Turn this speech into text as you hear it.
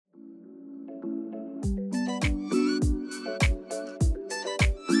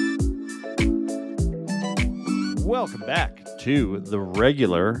Welcome back to the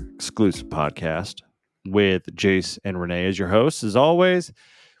regular exclusive podcast with Jace and Renee as your hosts. As always,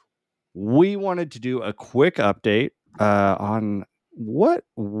 we wanted to do a quick update on what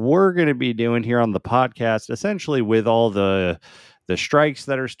we're going to be doing here on the podcast, essentially with all the strikes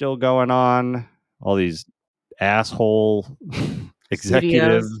that are still going on, all these asshole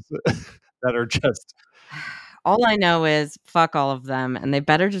executives that are just... All I know is fuck all of them, and they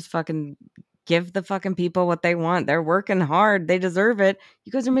better just fucking give the fucking people what they want. They're working hard. They deserve it.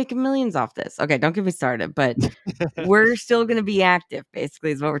 You guys are making millions off this. Okay, don't get me started, but we're still going to be active,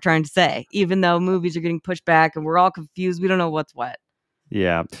 basically, is what we're trying to say, even though movies are getting pushed back and we're all confused. We don't know what's what.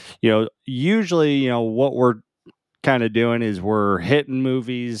 Yeah. Usually, what we're kind of doing is we're hitting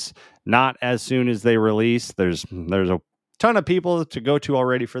movies not as soon as they release. There's a ton of people to go to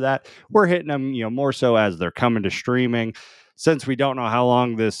already for that. We're hitting them, more so as they're coming to streaming. Since we don't know how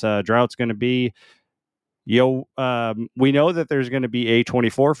long this drought's going to be, we know that there's going to be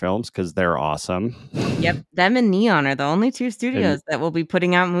A24 films because they're awesome. Yep, them and Neon are the only two studios that will be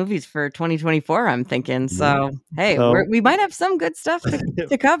putting out movies for 2024, I'm thinking. So, hey, we might have some good stuff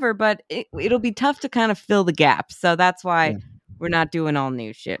to cover, but it'll be tough to kind of fill the gap. So that's why we're not doing all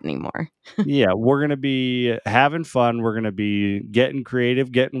new shit anymore. Yeah, we're going to be having fun. We're going to be getting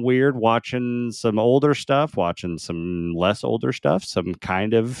creative, getting weird, watching some older stuff, watching some less older stuff, some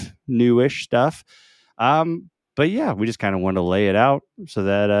kind of newish stuff. But yeah, we just kind of want to lay it out so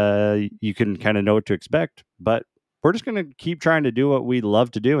that you can kind of know what to expect. But we're just going to keep trying to do what we love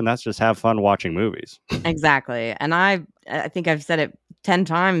to do, and that's just have fun watching movies. Exactly. And I think I've said it 10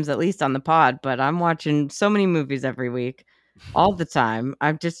 times at least on the pod, but I'm watching so many movies every week, all the time.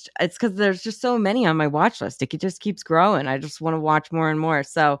 It's because there's just so many on my watch list. It just keeps growing. I just want to watch more and more.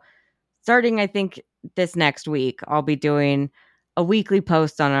 So starting, I think, this next week, I'll be doing a weekly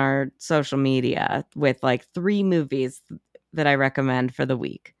post on our social media with like 3 movies that I recommend for the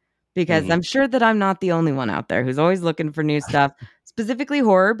week. Because I'm sure that I'm not the only one out there who's always looking for new stuff, specifically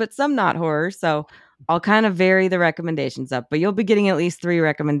horror, but some not horror. So I'll kind of vary the recommendations up, but you'll be getting at least 3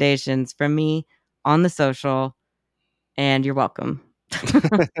 recommendations from me on the social, and you're welcome.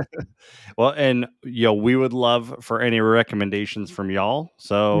 Well, and we would love for any recommendations from y'all.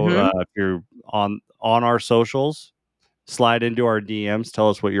 So if you're on our socials, slide into our DMs, tell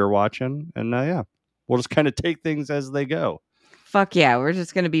us what you're watching, and we'll just kind of take things as they go. Fuck yeah, we're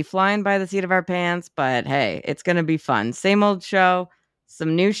just going to be flying by the seat of our pants, but hey, it's going to be fun. Same old show,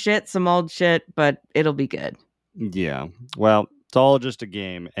 some new shit, some old shit, but it'll be good. Yeah. Well, it's all just a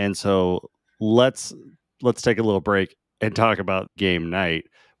game. And so let's take a little break and talk about game night,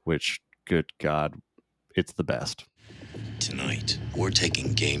 which, good God, it's the best. Tonight, we're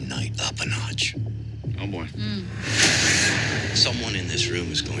taking game night up a notch. Oh boy. Someone in this room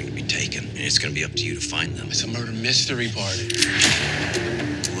is going to be taken, and it's going to be up to you to find them. It's a murder mystery party.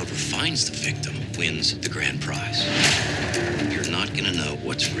 Whoever finds the victim wins the grand prize. You're not going to know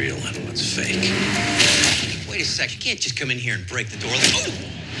what's real and what's fake. Wait a sec, you can't just come in here and break the door. Oh!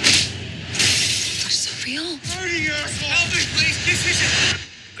 Is that real? Help me, please.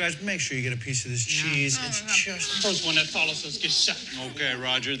 Guys, make sure you get a piece of this cheese. It's just... First one that follows us gets shot. Okay,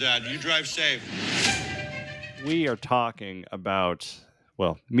 roger that. You drive safe. We are talking about,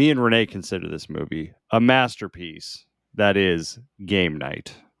 well, me and Renee consider this movie a masterpiece. That is Game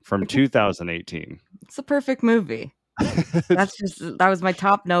Night from 2018. It's a perfect movie. That was my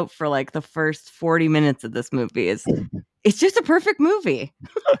top note for like the first 40 minutes of this movie. It's just a perfect movie.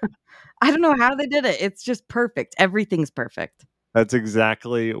 I don't know how they did it. It's just perfect. Everything's perfect. That's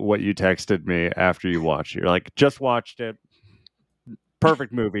exactly what you texted me after you watched it. You're like, just watched it.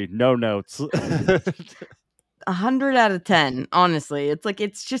 Perfect movie. No notes. 100 out of 10, honestly.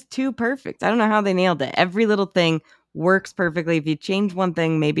 It's just too perfect. I don't know how they nailed it. Every little thing works perfectly. If you change one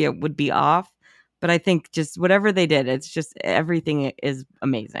thing, maybe it would be off. But I think just whatever they did, it's just everything is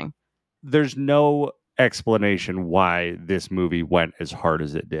amazing. There's no explanation why this movie went as hard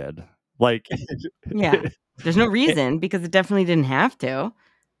as it did. Like, yeah, there's no reason because it definitely didn't have to.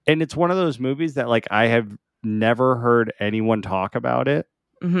 And it's one of those movies that like I have never heard anyone talk about it.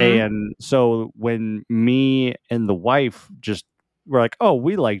 Mm-hmm. And so when me and the wife just were like, oh,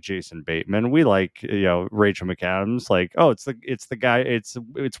 we like Jason Bateman, we like Rachel McAdams, like, oh, it's the guy, it's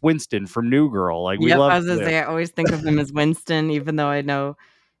Winston from New Girl, like we love. I always think of him as Winston, even though I know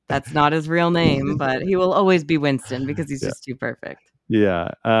that's not his real name, but he will always be Winston because he's just too perfect. Yeah.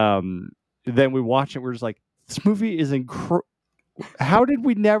 Then we watch it, we're just like, this movie is incredible. How did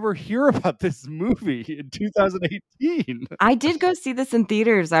we never hear about this movie in 2018? I did go see this in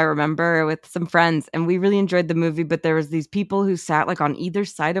theaters, I remember, with some friends, and we really enjoyed the movie, but there was these people who sat like on either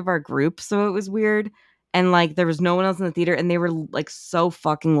side of our group, so it was weird. and like there was no one else in the theater, and they were like so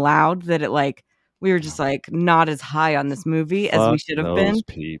fucking loud that it like we were just like not as high on this movie as we Fuck should have those been.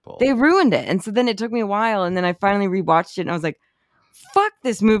 people. They ruined it. And so then it took me a while, and then I finally rewatched it and I was like, fuck,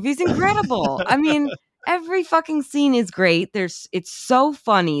 this movie's incredible. I mean, every fucking scene is great. It's so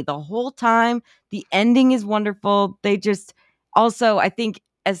funny the whole time. The ending is wonderful. They just also, I think,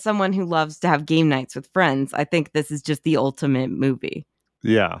 as someone who loves to have game nights with friends, I think this is just the ultimate movie.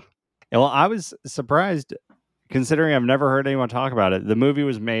 Yeah. Well, I was surprised considering I've never heard anyone talk about it. The movie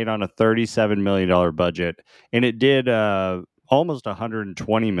was made on a $37 million budget, and it did almost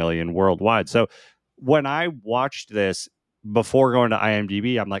 120 million worldwide. So when I watched this before going to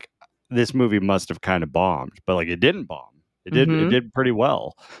IMDb, I'm like, this movie must have kind of bombed, but like it didn't bomb. It did pretty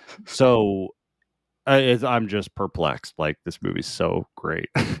well. So I'm just perplexed. Like, this movie's so great.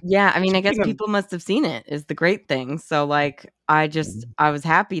 Yeah, I mean, I guess Speaking of- people must have seen it is the great thing. So like I was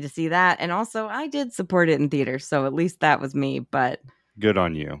happy to see that. And also I did support it in theaters. So at least that was me. But Good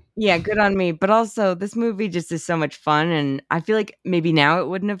on you. yeah, good on me. But also this movie just is so much fun. And I feel like maybe now it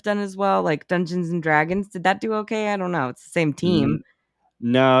wouldn't have done as well. Like Dungeons and Dragons, did that do okay? I don't know. It's the same team.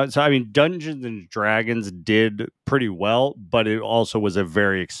 No, so I mean, Dungeons and Dragons did pretty well, but it also was a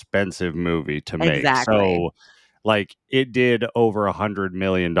very expensive movie to make. Exactly. So, like, it did over $100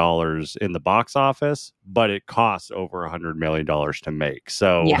 million in the box office, but it costs over $100 million to make.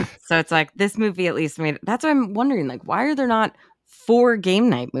 So, Yeah. So it's like this movie at least made it. That's why I'm wondering, like, why are there not 4 game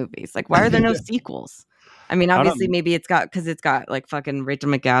night movies? Like, why are there no sequels? I mean, I don't- obviously, maybe it's got like fucking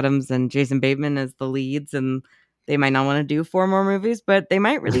Rachel McAdams and Jason Bateman as the leads, and they might not want to do 4 more movies, but they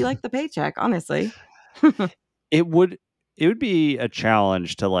might really like the paycheck, honestly. it would be a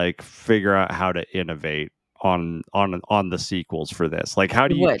challenge to like figure out how to innovate on the sequels for this. Like, how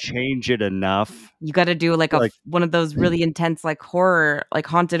do It you would. change it enough? You got to do like one of those really intense, like horror, like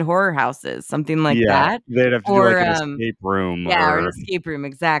haunted horror houses, something like that. They'd have to Or, do like an escape room. Yeah, or or an escape room,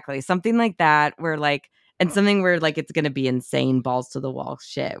 exactly. Something like that, where like, and something where like it's gonna be insane balls to the wall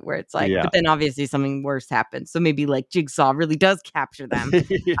shit, where it's like, Yeah. but then obviously something worse happens. So maybe like Jigsaw really does capture them.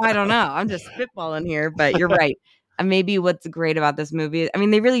 I don't know. I'm just spitballing here, but you're right. And maybe what's great about this movie, I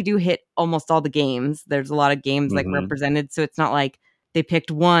mean, they really do hit almost all the games. There's a lot of games like Mhm. represented, so it's not like they picked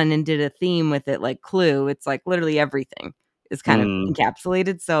one and did a theme with it, like Clue. It's like literally everything is kind of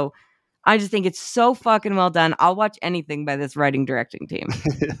encapsulated. So I just think it's so fucking well done. I'll watch anything by this writing directing team.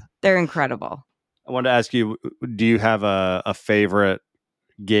 They're incredible. I wanted to ask you, do you have a favorite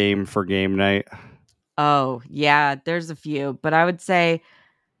game for game night? Oh, yeah, there's a few, but I would say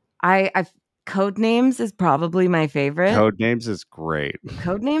I Codenames is probably my favorite. Codenames is great.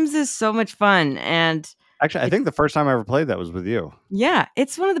 Codenames is so much fun, and Actually, I think the first time I ever played that was with you. yeah,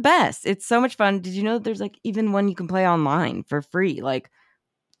 it's one of the best. It's so much fun. Did you know there's like even one you can play online for free, like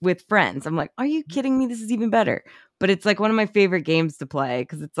with friends? I'm like, are you kidding me? This is even better. But it's like one of my favorite games to play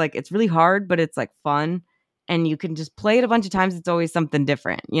because it's like it's really hard, but it's like fun, and you can just play it a bunch of times. It's always something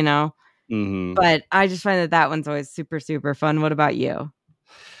different, you know. Mm-hmm. But I just find that one's always super, super fun. What about you?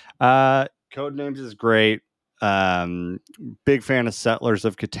 Codenames is great. Big fan of Settlers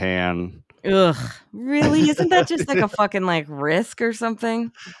of Catan. Ugh, really? Isn't that just like a fucking like Risk or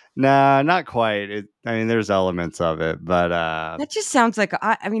something? Nah, not quite. I mean, there's elements of it, but That just sounds like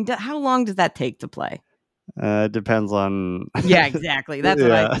I mean, how long does that take to play? it depends on. Yeah, exactly. That's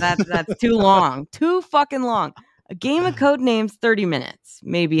what that's too long. Too fucking long. A game of Codenames 30 minutes,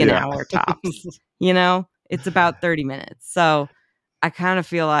 maybe an hour tops. You know, it's about 30 minutes. So I kind of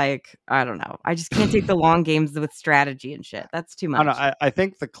feel like, I don't know. I just can't take the long games with strategy and shit. That's too much. I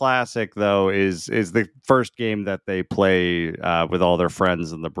think the classic though is the first game that they play with all their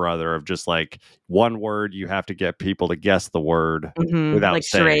friends and the brother of just like one word. You have to get people to guess the word without like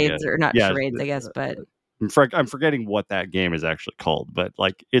saying charades it. or not Yeah, charades, I guess, but I'm forgetting what that game is actually called, but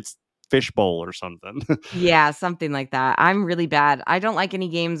like it's Fishbowl or something. yeah, something like that. I'm really bad. I don't like any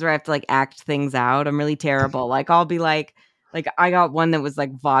games where I have to like act things out. I'm really terrible. Like I'll be like I got one that was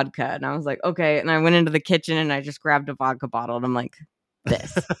like vodka, and I was like, okay, and I went into the kitchen and I just grabbed a vodka bottle, and I'm like,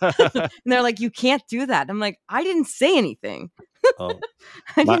 this. And they're like, you can't do that. I'm like, I didn't say anything. Oh,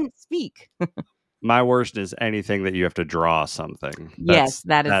 I didn't speak. my worst is anything that you have to draw something. Yes,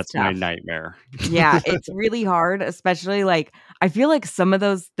 that's my tough. nightmare. Yeah, it's really hard, especially like I feel like some of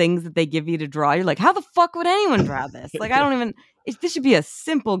those things that they give you to draw, you're like, how the fuck would anyone draw this? Like, I don't even. This should be a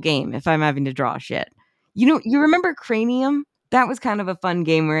simple game if I'm having to draw shit. You know, you remember Cranium? That was kind of a fun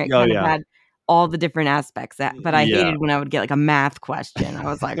game where it kind of had all the different aspects. But I hated when I would get like a math question. I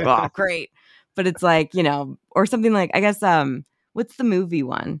was like, oh, great. But it's like, you know, or something like, I guess, what's the movie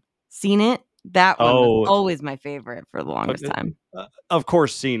one? Seen It? That one was Oh, always my favorite for the longest okay. time. Of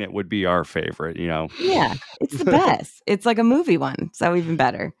course, Seen It would be our favorite, Yeah, it's the best. It's like a movie one, so even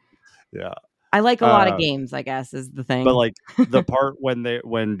better. Yeah. I like a lot of games, I guess, is the But thing. like the part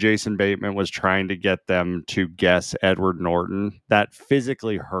when Jason Bateman was trying to get them to guess Edward Norton, that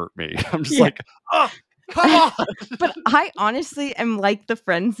physically hurt me. I'm just Yeah. like, oh, come on. But I honestly am like the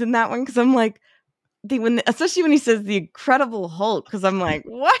friends in that one because I'm like, especially when he says the Incredible Hulk, because I'm like,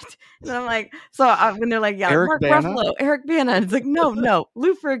 what? And I'm like, when they're like, yeah, Eric Mark Bana? Ruffalo, Eric Bana, it's like, no,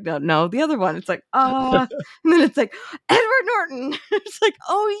 Lou Ferrigno, no, the other one. It's like, and then it's like Edward Norton. It's like,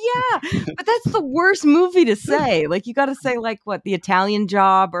 oh yeah, but that's the worst movie to say. Like, you got to say like what, The Italian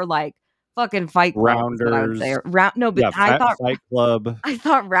Job, or like fucking Fight Club is what I would say. Rounders. No, but Yeah, Fight Club. I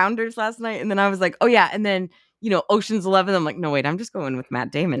thought Rounders last night, and then I was like, oh yeah, and then Ocean's 11. I'm like, no wait, I'm just going with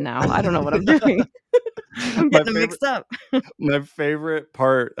Matt Damon now. I don't know what I'm doing. I'm getting them mixed up. My favorite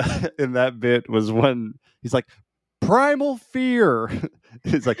part in that bit was when he's like, Primal Fear.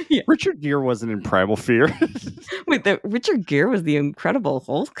 It's like, Yeah. Richard Gere wasn't in Primal Fear. Wait, Richard Gere was the Incredible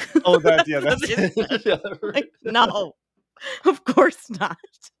Hulk? Oh, that's Yeah, like, no, of course not.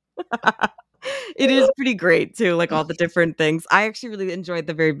 It is pretty great too, like all the different things. I actually really enjoyed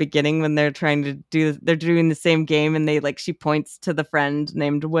the very beginning when they're doing the same game, and she points to the friend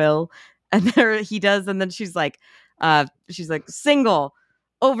named Will, and he does, and then she's like single,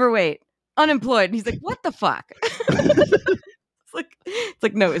 overweight, unemployed, and he's like, what the fuck? It's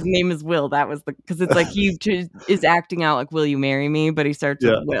like no, his name is Will. That was because it's like he is acting out like, will you marry me? But he starts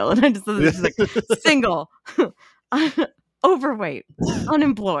with Will, and I just thought this is like single, overweight,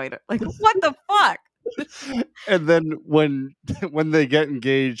 unemployed. Like, what the fuck? And then when they get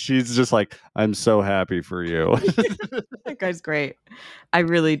engaged, she's just like, I'm so happy for you. That guy's great. I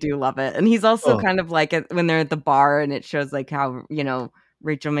really do love it. And he's also kind of like when they're at the bar and it shows like how,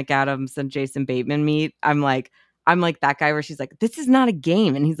 Rachel McAdams and Jason Bateman meet. I'm like that guy where she's like, this is not a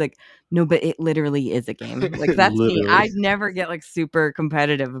game. And he's like, no, but it literally is a game. Like, that's me. I never get like super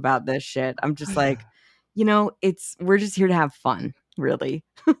competitive about this shit. I'm just like, we're just here to have fun, really.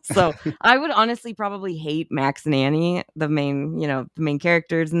 So I would honestly probably hate Max and Annie, the main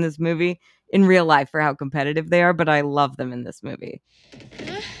characters in this movie, in real life for how competitive they are, but I love them in this movie.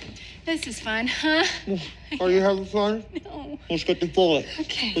 This is fun, huh? Are you having fun? No. Let's get the bullet.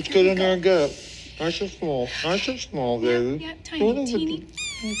 Okay. Let's get in there and get it. Nice and small. Nice and small, baby. Yeah, tiny, teeny.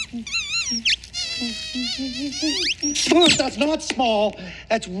 That's not small.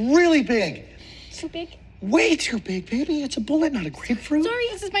 That's really big. Too big? Way too big, baby. It's a bullet, not a grapefruit. Sorry,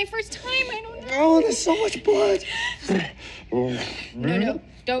 this is my first time. I don't know. Oh, there's so much blood. No.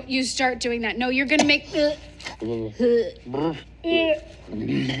 Don't you start doing that. No, you're gonna make.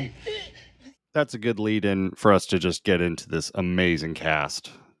 That's a good lead in for us to just get into this amazing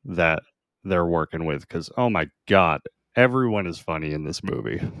cast that they're working with, because oh my god, everyone is funny in this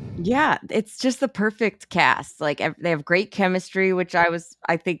movie. Yeah, it's just the perfect cast. Like, they have great chemistry, which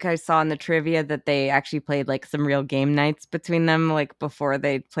I think I saw in the trivia that they actually played like some real game nights between them, like before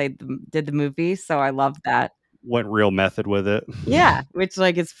they did the movie. So I love that. Went real method with it. Yeah, which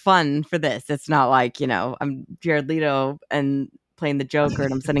like is fun for this. It's not like, I'm Jared Leto and playing the Joker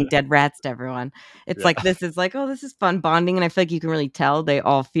and I'm sending dead rats to everyone. It's like, this is like, oh, this is fun bonding. And I feel like you can really tell they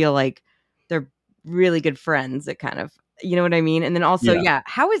all feel like they're really good friends. It kind of, you know what I mean? And then also,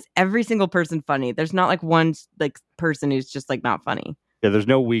 how is every single person funny? There's not like one like person who's just like not funny. Yeah, there's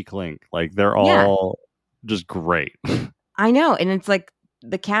no weak link. Like, they're all just great. I know. And it's like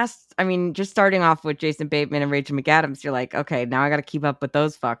the cast, I mean, just starting off with Jason Bateman and Rachel McAdams, you're like, okay, now I got to keep up with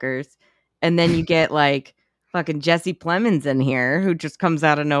those fuckers. And then you get like fucking Jesse Plemons in here, who just comes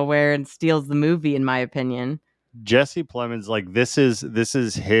out of nowhere and steals the movie, in my opinion. Jesse Plemons, like, this is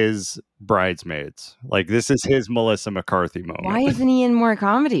his Bridesmaids. Like, this is his Melissa McCarthy moment. Why isn't he in more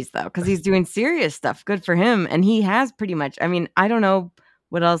comedies though? Because he's doing serious stuff. Good for him. And he has pretty much, I mean, I don't know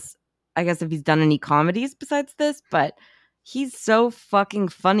what else, I guess, if he's done any comedies besides this, but he's so fucking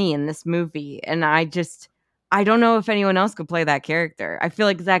funny in this movie. And I don't know if anyone else could play that character. I feel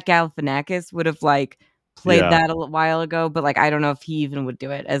like Zach Galifianakis would have like played that a while ago, but like, I don't know if he even would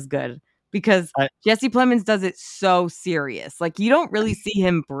do it as good. Because Jesse Plemons does it so serious. Like, you don't really see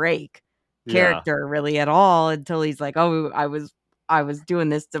him break character really at all until he's like, oh, I was doing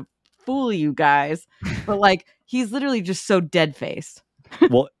this to fool you guys. But like, he's literally just so dead-faced.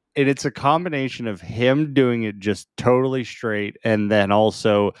 Well, and it's a combination of him doing it just totally straight, and then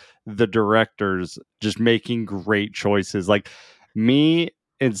also the directors just making great choices. Like, me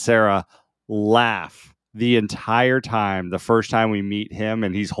and Sarah laugh the entire time the first time we meet him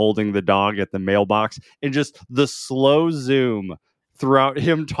and he's holding the dog at the mailbox, and just the slow zoom throughout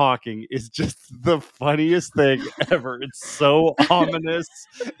him talking is just the funniest thing ever. It's so ominous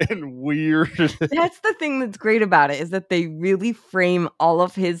and weird. That's the thing that's great about it, is that they really frame all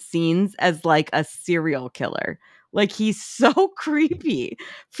of his scenes as like a serial killer. Like, he's so creepy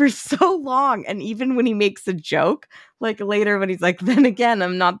for so long. And even when he makes a joke, like later when he's like, then again,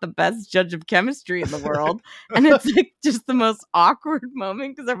 I'm not the best judge of chemistry in the world. And it's like just the most awkward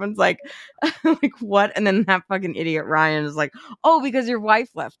moment because everyone's like, like, what? And then that fucking idiot Ryan is like, oh, because your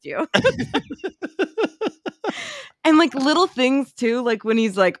wife left you. And like little things too, like when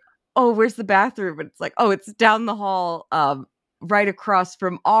he's like, oh, where's the bathroom? And it's like, oh, it's down the hall, right across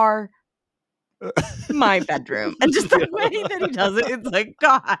from my bedroom. And just the way that he does it, it's like,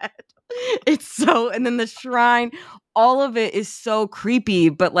 God, it's so, and then the shrine, all of it is so creepy,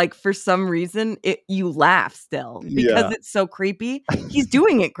 but like for some reason you laugh still because it's so creepy. He's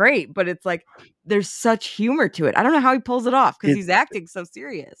doing it great, but it's like there's such humor to it. I don't know how he pulls it off because he's acting so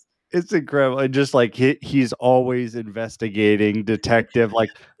serious. It's incredible. And just like he's always investigating, detective,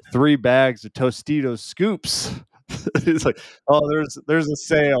 like 3 bags of Tostitos scoops. It's like, oh, there's a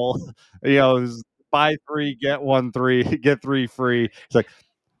sale, buy 3 get 1 3 get 3 free. It's like,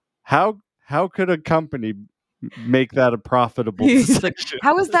 how could a company make that a profitable He's like,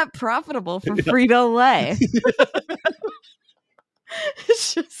 how is that profitable for Frito-Lay?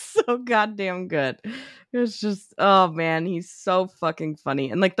 It's just so goddamn good. It's just, oh man, he's so fucking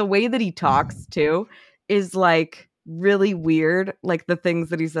funny. And like the way that he talks too is like really weird. Like the things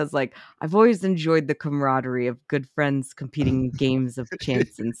that he says, like, I've always enjoyed the camaraderie of good friends competing in games of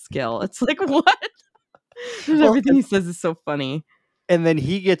chance and skill. It's like, what? Everything he says is so funny. And then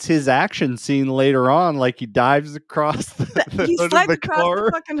he gets his action scene later on, like he dives across the he hood slides of the across car.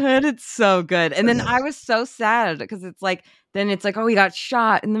 the fucking hood. It's so good. And then I was so sad because it's like, then it's like, oh, he got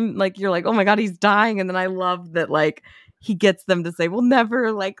shot, and then like you're like, oh my god, he's dying. And then I love that like he gets them to say, we'll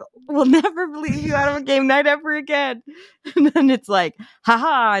never leave you out of a game night ever again. And then it's like,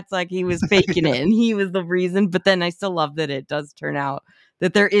 haha, it's like he was faking it and he was the reason. But then I still love that it does turn out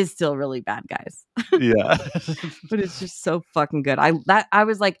that there is still really bad guys. Yeah. But it's just so fucking good. I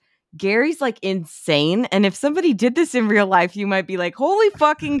was like, Gary's like insane. And if somebody did this in real life, you might be like, holy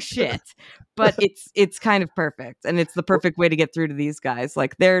fucking shit. But it's kind of perfect. And it's the perfect way to get through to these guys.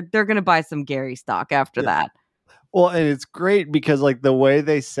 Like they're gonna buy some Gary stock after that. Well, and it's great because like the way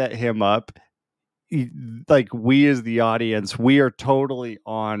they set him up, like we as the audience, we are totally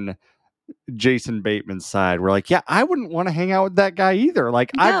on Jason Bateman's side. We're like, yeah, I wouldn't want to hang out with that guy either.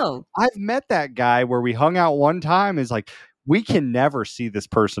 Like No. I've met that guy where we hung out one time. Is like, we can never see this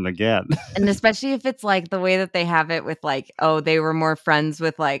person again. And especially if it's like the way that they have it with like, oh, they were more friends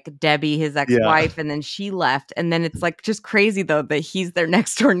with like Debbie, his ex-wife, and then she left. And then it's like just crazy though that he's their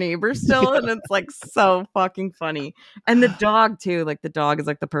next door neighbor still. And it's like so fucking funny. And the dog too, like the dog is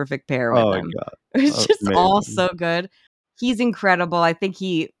like the perfect pair with him. God. It's just amazing. all so good. He's incredible. I think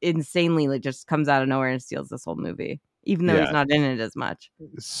he insanely like just comes out of nowhere and steals this whole movie, even though he's not in it as much.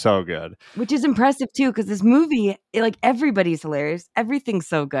 So good. Which is impressive too, because this movie, like everybody's hilarious. Everything's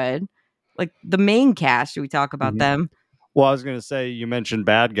so good. Like the main cast, should we talk about them? Well, I was going to say, you mentioned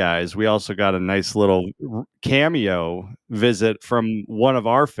bad guys. We also got a nice little cameo visit from one of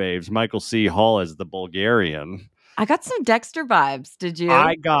our faves, Michael C. Hall as the Bulgarian. I got some Dexter vibes. Did you?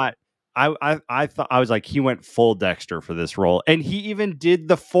 I thought, I was like, he went full Dexter for this role, and he even did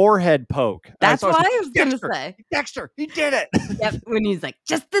the forehead poke. That's what I was gonna say. Dexter, he did it. Yep, when he's like,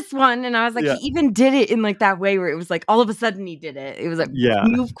 just this one, and I was like, he even did it in like that way where it was like all of a sudden he did it. It was like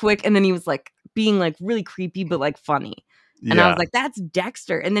move quick, and then he was like being like really creepy but like funny, and I was like, that's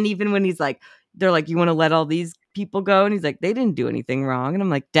Dexter. And then even when he's like, they're like, you want to let all these people go, and he's like, they didn't do anything wrong, and I'm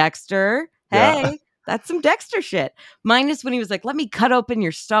like, Dexter, hey. Yeah. That's some Dexter shit. Minus when he was like, let me cut open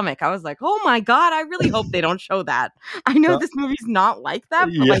your stomach. I was like, oh my God, I really hope they don't show that. I know this movie's not like that,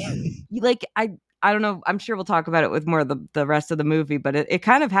 but I don't know. I'm sure we'll talk about it with more of the rest of the movie, but it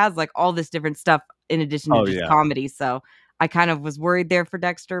kind of has like all this different stuff in addition to just comedy. So I kind of was worried there for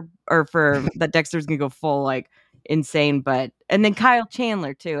Dexter, or for that Dexter's going to go full like insane. And then Kyle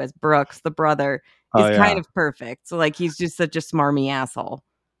Chandler too, as Brooks, the brother, is kind of perfect. So like, he's just such a smarmy asshole.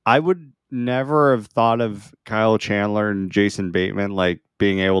 I would never have thought of Kyle Chandler and Jason Bateman like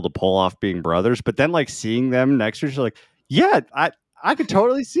being able to pull off being brothers, but then like seeing them next to each other, like, yeah, I could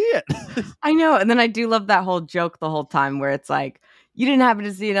totally see it. I know. And then I do love that whole joke the whole time where it's like, you didn't happen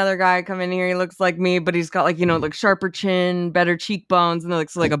to see another guy come in here, he looks like me, but he's got like, like sharper chin, better cheekbones, and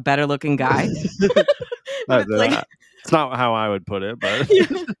looks like a better looking guy. But it's like it's not how I would put it, but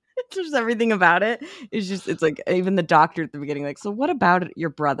it's just everything about it is just, it's like even the doctor at the beginning, like, so what about your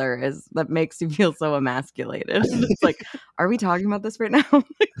brother is that makes you feel so emasculated? It's like, are we talking about this right now?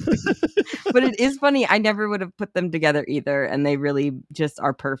 But it is funny. I never would have put them together either, and they really just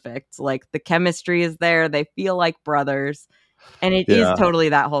are perfect. Like the chemistry is there. They feel like brothers. And it is totally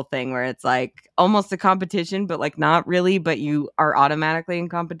that whole thing where it's like almost a competition, but like not really, but you are automatically in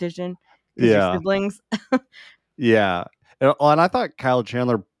competition because you're siblings. Yeah. And I thought Kyle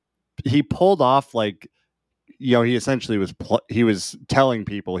Chandler, he pulled off like, he essentially was he was telling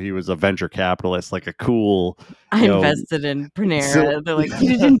people he was a venture capitalist, like a cool. I invested in Panera. They're like, you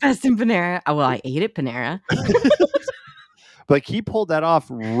didn't invest in Panera. Oh, well, I ate at Panera. Like he pulled that off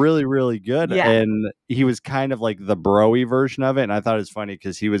really, really good. Yeah. And he was kind of like the bro-y version of it. And I thought it was funny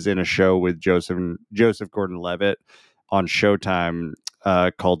because he was in a show with Joseph Gordon-Levitt on Showtime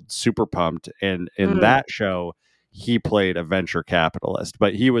called Super Pumped. And in that show, he played a venture capitalist,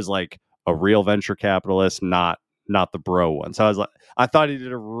 but he was like a real venture capitalist, not the bro one. So I thought he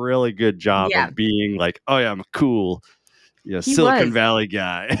did a really good job of being like, oh yeah, I'm cool. Silicon Valley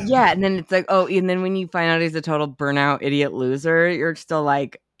guy. Yeah, and then it's like, oh, and then when you find out he's a total burnout idiot loser, you're still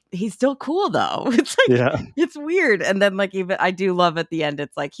like, he's still cool though. It's like, it's weird. And then like, even I do love at the end,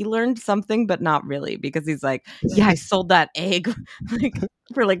 it's like he learned something, but not really, because he's like, yeah, I sold that egg like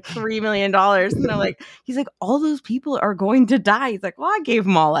for like $3 million. And I'm like, he's like, all those people are going to die. He's like, well, I gave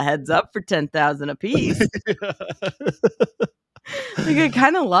them all a heads up for 10,000 apiece. Like, I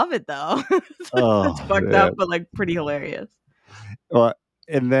kind of love it though. It's fucked up, but like pretty hilarious. Well,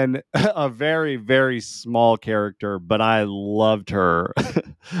 and then a very, very small character, but I loved her,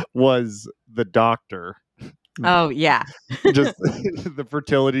 was the doctor. Oh yeah, just the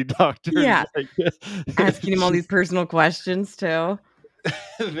fertility doctor. Yeah, like, asking him all these personal questions too.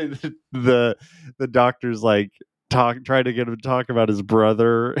 The doctor's like trying to get him to talk about his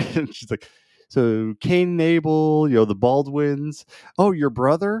brother, and she's like, so Cain and Abel, the Baldwins. Oh, your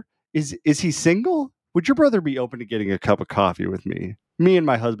brother? Is he single? Would your brother be open to getting a cup of coffee with me? Me and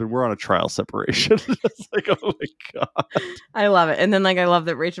my husband, we're on a trial separation. It's like, oh my God. I love it. And then like, I love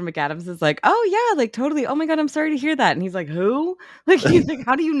that Rachel McAdams is like, oh yeah, like totally. Oh my God, I'm sorry to hear that. And he's like, who? Like, he's like,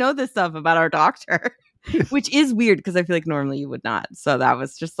 how do you know this stuff about our doctor? Which is weird because I feel like normally you would not. So that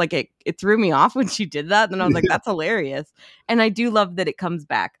was just like, it threw me off when she did that. And then I was like, that's hilarious. And I do love that it comes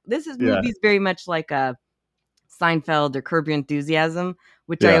back. This movie's very much like a Seinfeld or Curb Your Enthusiasm,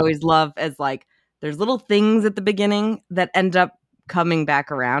 which I always love as like, there's little things at the beginning that end up coming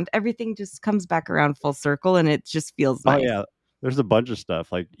back around. Everything just comes back around full circle, and it just feels nice. Oh yeah, there's a bunch of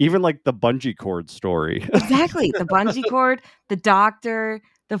stuff, like even like the bungee cord story. Exactly, the bungee cord, the doctor,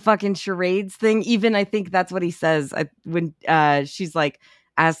 the fucking charades thing. Even I think that's what he says when she's like,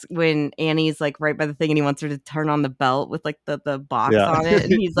 when Annie's like right by the thing, and he wants her to turn on the belt with like the box on it,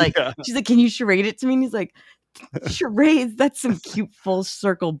 and he's like, she's like, can you charade it to me? And he's like, charades, that's some cute full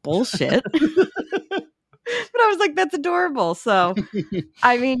circle bullshit. But I was like, that's adorable. So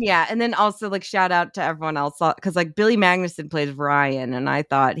I mean, yeah. And then also like shout out to everyone else, because like Billy Magnuson plays Ryan, and I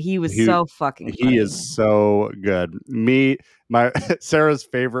thought he was so fucking funny. He is so good. My Sarah's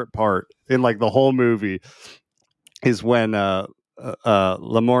favorite part in like the whole movie is when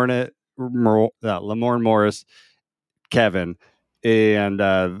Lamorne Morris, Kevin, and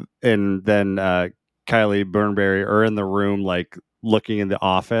then Kylie Burnberry are in the room like looking in the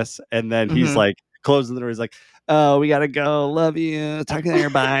office, and then he's like closing the door. He's like, oh, we gotta go, love you, talk to you,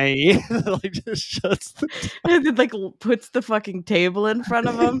 bye. Like just shuts and then like puts the fucking table in front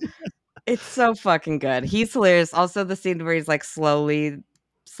of him. It's so fucking good. He's hilarious. Also the scene where he's like slowly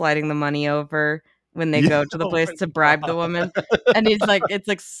sliding the money over when they go to the place to bribe the woman, and he's like, it's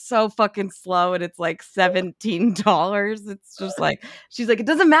like so fucking slow, and it's like $17. It's just like, she's like, it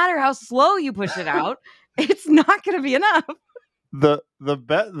doesn't matter how slow you push it out, it's not gonna be enough.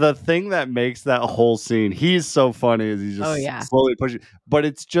 The thing that makes that whole scene, he's so funny, is he just slowly pushing, but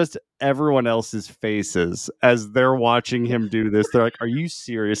it's just everyone else's faces as they're watching him do this. They're like, are you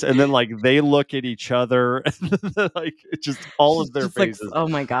serious? And then like they look at each other, and like it's just all of their faces, like, oh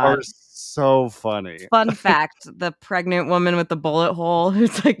my God, are so funny. Fun fact, the pregnant woman with the bullet hole,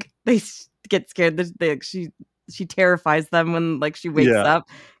 who's like, they get scared, she terrifies them when like she wakes up,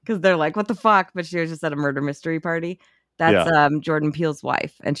 because they're like, what the fuck? But she was just at a murder mystery party. That's Jordan Peele's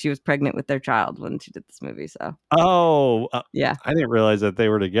wife, and she was pregnant with their child when she did this movie. So, I didn't realize that they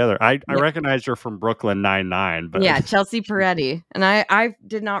were together. I recognized her from Brooklyn Nine-Nine, but Chelsea Peretti, and I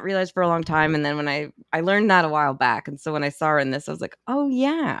did not realize for a long time, and then when I learned that a while back, and so when I saw her in this, I was like, oh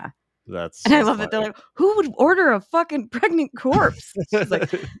yeah, That's And I so love that they're funny. like, who would order a fucking pregnant corpse? She's like,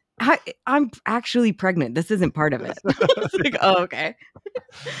 I'm actually pregnant. This isn't part of it. It's like, oh, okay.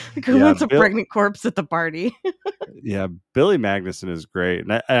 Like, who Yeah, wants a pregnant corpse at the party? yeah, Billy Magnuson is great,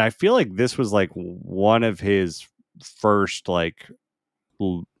 and I feel like this was like one of his first like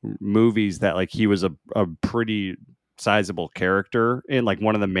movies that like he was a pretty sizable character in, like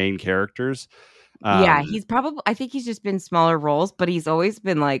one of the main characters. Yeah, he's probably, I think he's just been smaller roles, but he's always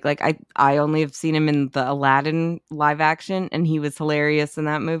been like I only have seen him in the Aladdin live action, and he was hilarious in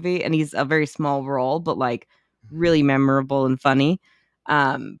that movie, and he's a very small role, but like really memorable and funny.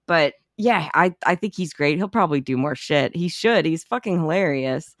 But yeah, I think he's great. He'll probably do more shit. He should. He's fucking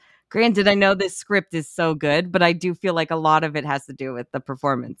hilarious. Granted, I know this script is so good, but I do feel like a lot of it has to do with the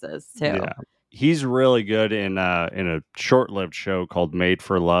performances too. Yeah, he's really good in a short-lived show called Made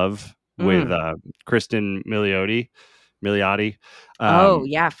for Love with Kristen Milioti. Oh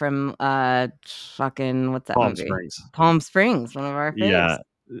yeah, from fucking what's that Palm movie? Springs. Palm Springs, one of our faves.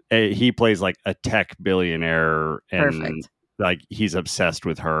 Yeah, he plays like a tech billionaire, and Perfect. like he's obsessed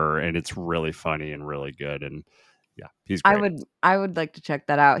with her, and it's really funny and really good. And yeah, he's great. I would like to check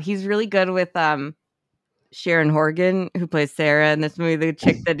that out. He's really good with Sharon Horgan, who plays Sarah in this movie, the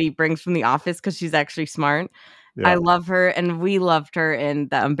chick that he brings from The Office because she's actually smart. Yeah. I love her, and we loved her in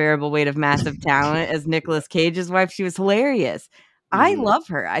The Unbearable Weight of Massive Talent as Nicolas Cage's wife. She was hilarious. I love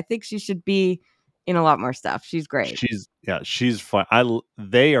her. I think she should be in a lot more stuff. She's great. She's fun.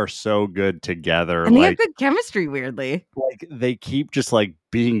 They are so good together, and they have good chemistry. Weirdly, like they keep just like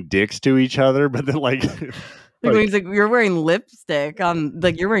being dicks to each other, but then like. Like when he's like, you're wearing lipstick on,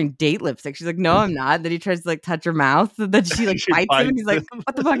 like you're wearing date lipstick. She's like, no, I'm not. Then he tries to like touch her mouth. And then she like bites him. And he's like,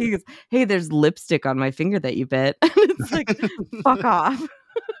 what the fuck? He goes, hey, there's lipstick on my finger that you bit. And it's like, fuck off.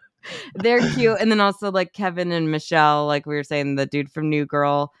 They're cute. And then also like Kevin and Michelle, like we were saying, the dude from New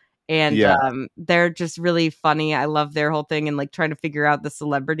Girl. And they're just really funny. I love their whole thing and like trying to figure out the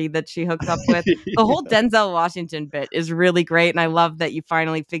celebrity that she hooks up with. The whole Denzel Washington bit is really great. And I love that you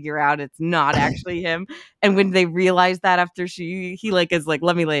finally figure out it's not actually him. And when they realize that after he like is like,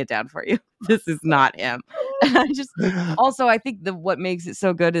 let me lay it down for you. This is not him. And I think what makes it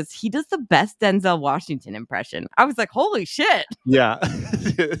so good is he does the best Denzel Washington impression. I was like, holy shit. Yeah.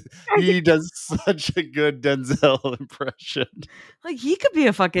 He does such a good Denzel impression. Like he could be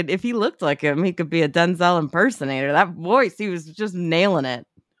if he looked like him, he could be a Denzel impersonator. That voice, he was just nailing it.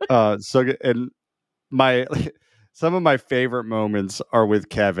 So good. And some of my favorite moments are with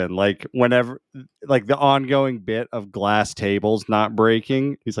Kevin. Like whenever, like the ongoing bit of glass tables not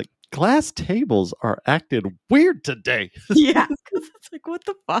breaking, he's like, glass tables are acted weird today. Yeah, because it's like, what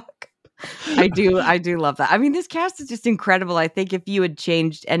the fuck? I do love that. I mean, this cast is just incredible. I think if you had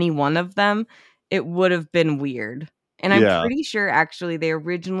changed any one of them, it would have been weird. And I'm pretty sure actually they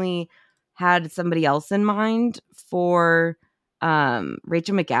originally had somebody else in mind for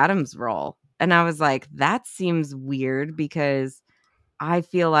Rachel McAdams' role. And I was like, that seems weird because I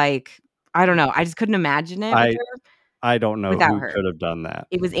feel like, I don't know. I just couldn't imagine it with her. I don't know who could have done that.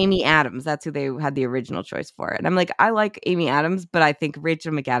 It was Amy Adams. That's who they had the original choice for. And I'm like, I like Amy Adams, but I think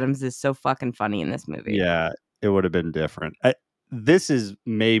Rachel McAdams is so fucking funny in this movie. Yeah, it would have been different. This is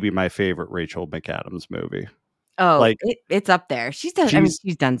maybe my favorite Rachel McAdams movie. Oh, like it's up there. She's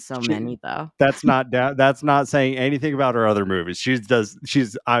done so many though. That's not saying anything about her other movies.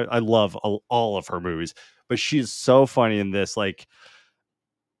 I love all of her movies, but she's so funny in this. Like,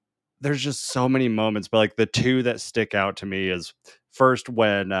 there's just so many moments, but like the two that stick out to me is first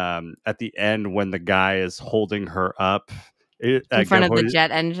when at the end when the guy is holding her up in front of the jet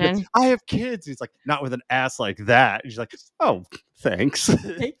engine. I have kids. He's like, not with an ass like that. And she's like, oh, thanks.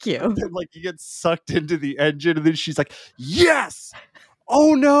 Thank you. And then, like, he gets sucked into the engine, and then she's like, yes.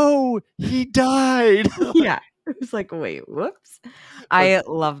 Oh no, he died. Yeah. It was like, wait, whoops. I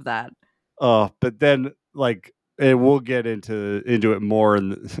love that. But then like, and we'll get into it more a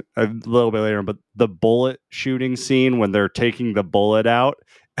little bit later, but the bullet shooting scene when they're taking the bullet out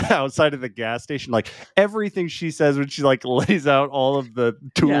outside of the gas station, like everything she says when she like lays out all of the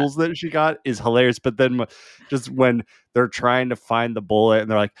tools that she got is hilarious. But then just when they're trying to find the bullet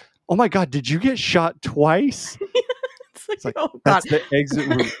and they're like, oh my God, did you get shot twice? It's like, oh, that's the exit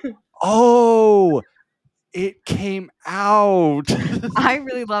route. Oh, it came out. I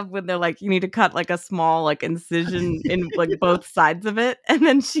really love when they're like, you need to cut like a small like incision in like both sides of it, and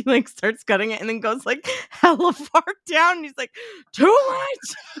then she like starts cutting it, and then goes like hella far down. And he's like, too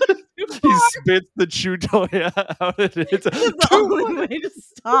much. Too He far. spits the chew toy out. And it's This is the only way to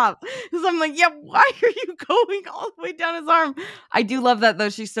stop. Because I'm like, yeah, why are you going all the way down his arm? I do love that though.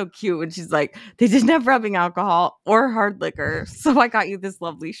 She's so cute when she's like, they didn't have rubbing alcohol or hard liquor, so I got you this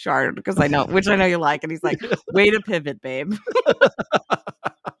lovely shard because I know, which I know you like. And he's like, way to pivot, babe.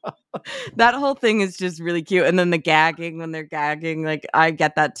 That whole thing is just really cute. And then the gagging when they're gagging, like I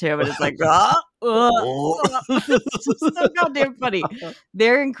get that too. But it's like, it's just so goddamn funny.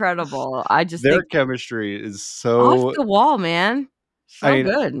 They're incredible. I just Their think chemistry is off so. the wall, man. So I mean,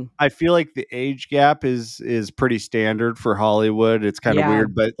 good. I feel like the age gap is pretty standard for Hollywood. It's kind of Yeah.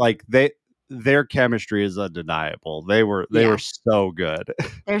 weird, but like their chemistry is undeniable. They were so good.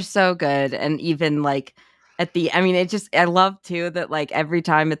 They're so good. And even like I love too that like every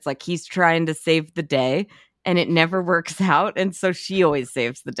time it's like he's trying to save the day and it never works out. And so she always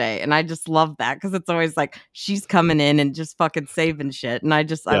saves the day. And I just love that because it's always like she's coming in and just fucking saving shit. And I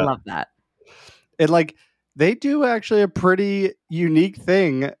love that. And like they do actually a pretty unique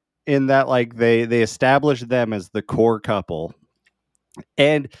thing in that like they establish them as the core couple.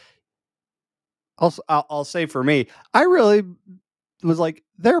 And also I'll say for me, I really was like,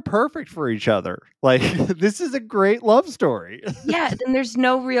 they're perfect for each other. Like this is a great love story. Yeah. And there's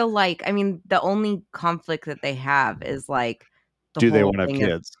no real like, I mean, the only conflict that they have is like Do they whole want to have thing of-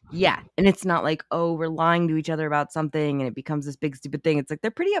 kids? Yeah. And it's not like, oh, we're lying to each other about something and it becomes this big stupid thing. It's like they're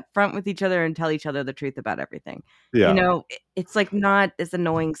pretty upfront with each other and tell each other the truth about everything. Yeah. You know, it's like not this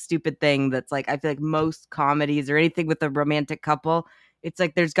annoying, stupid thing that's like, I feel like most comedies or anything with a romantic couple, it's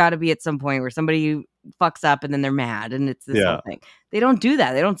like there's got to be at some point where somebody fucks up and then they're mad and it's this whole thing. They don't do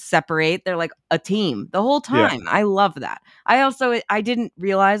that. They don't separate. They're like a team the whole time. I love that. I didn't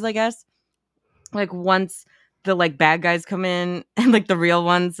realize, I guess, like once the like bad guys come in and like the real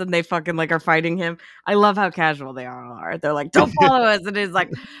ones and they fucking like are fighting him. I love how casual they all are. They're like, don't follow us. And it's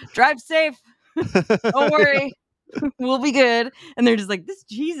like, drive safe. Don't worry. We'll be good. And they're just like, this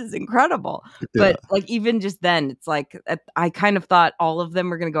cheese is incredible. But like even just then, it's like I kind of thought all of them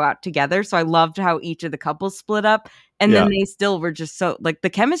were going to go out together. So I loved how each of the couples split up. And then they still were just so like the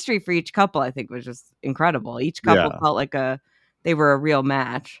chemistry for each couple, I think, was just incredible. Each couple felt like they were a real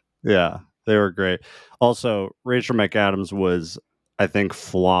match. Yeah, they were great. Also, Rachel McAdams was, I think,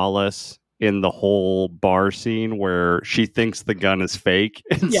 flawless in the whole bar scene where she thinks the gun is fake.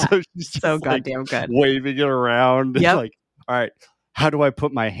 And so she's just So like, goddamn good. waving it around. Yep. Like, all right, how do I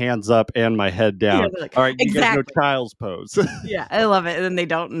put my hands up and my head down? they're like, all right, you guys know exactly. child's pose. Yeah, I love it. And then they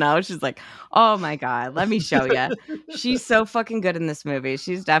don't know. She's like, oh my God, let me show you. She's so fucking good in this movie.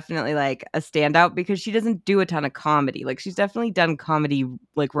 She's definitely like a standout because she doesn't do a ton of comedy. Like she's definitely done comedy,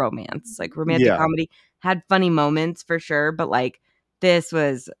 like romance, like romantic comedy, had funny moments for sure. But like this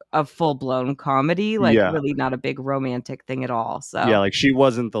was a full blown comedy, like really not a big romantic thing at all. So yeah, like she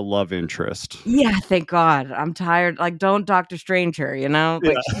wasn't the love interest. yeah, thank God. I'm tired. Like, don't Dr. Strange her, you know?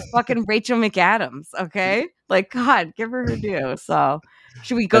 Like, she's fucking Rachel McAdams, okay? Like, God, give her due. So,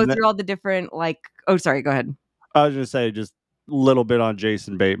 should we go through all the different, like, oh, sorry, go ahead. I was going to say just a little bit on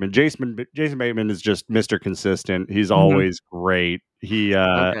Jason Bateman. Jason Bateman is just Mr. Consistent. He's always great. He's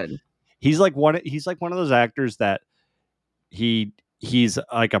like one of those actors that he's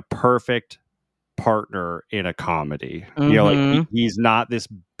like a perfect partner in a comedy. You know, like Mm-hmm. he's not this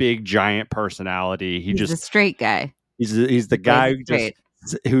big giant personality. He's a straight guy. He's the guy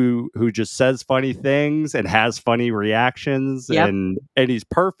who just says funny things and has funny reactions. Yep. and he's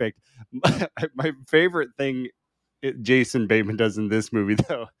perfect. My favorite thing Jason Bateman does in this movie,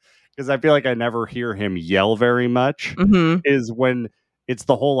 though, because I feel like I never hear him yell very much, is when it's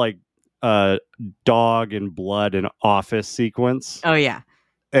the whole like dog and blood and office sequence. Oh yeah.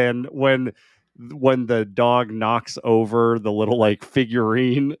 And when the dog knocks over the little like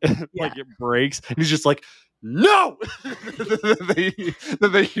figurine, like it breaks, and he's just like, no.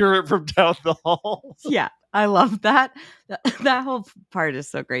 they hear it from down the hall. Yeah, I love that. That whole part is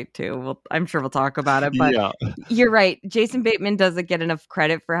so great too. I'm sure we'll talk about it, but you're right. Jason Bateman doesn't get enough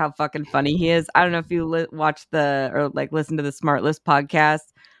credit for how fucking funny he is. I don't know if you watch or like listen to the Smart List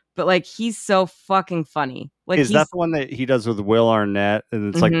podcast, but like he's so fucking funny. Like, is that the one that he does with Will Arnett,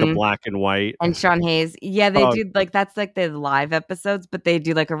 and it's like the black and white and Sean Hayes? Yeah, they do like that's like the live episodes, but they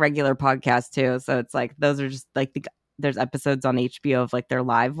do like a regular podcast too. So it's like those are just like there's episodes on HBO of like their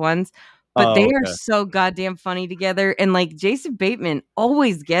live ones. But they are so goddamn funny together. And like Jason Bateman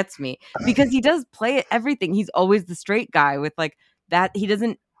always gets me because he does play everything. He's always the straight guy with like that. He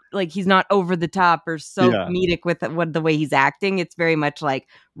doesn't like he's not over the top or so Yeah. comedic with the way he's acting. It's very much like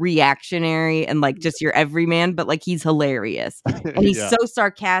reactionary and like just your everyman, but like he's hilarious and he's Yeah. so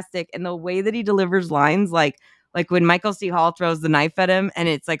sarcastic, and the way that he delivers lines, like when Michael C. Hall throws the knife at him and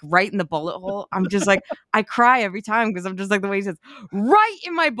it's like right in the bullet hole. I'm just like, I cry every time because I'm just like the way he says, right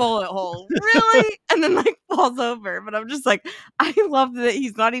in my bullet hole, really, and then like falls over. But I'm just like, I love that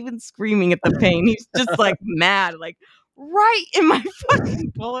he's not even screaming at the pain. He's just like mad, like right in my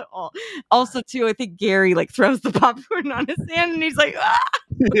fucking bullet hole. Also, too, I think Gary like throws the popcorn on his hand and he's like, ah!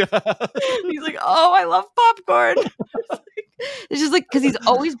 Yeah. He's like, oh, I love popcorn. It's just like because he's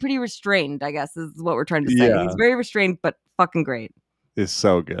always pretty restrained, I guess is what we're trying to say. Yeah. He's very restrained, but fucking great. It's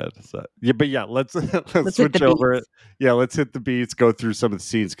so good. So, yeah, but yeah, let's hit switch the over it. beats. Yeah, let's hit the beats, go through some of the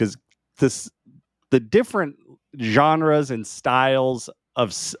scenes because the different genres and styles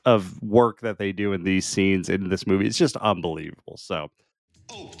of work that they do in these scenes in this movie, it's just unbelievable. So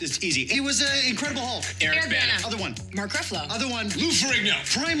Oh, it's easy. He was Incredible Hulk. Eric Bana. Other one. Mark Ruffalo. Other one. Lou Ferrigno.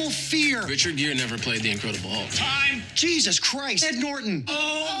 Primal Fear. Richard Gere never played the Incredible Hulk. Time. Jesus Christ. Ed Norton.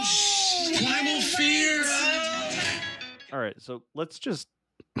 Primal Fear. all right, so let's just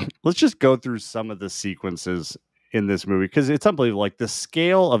go through some of the sequences in this movie because it's unbelievable. Like the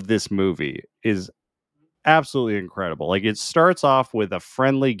scale of this movie is absolutely incredible. Like it starts off with a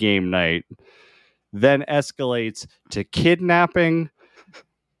friendly game night, then escalates to kidnapping,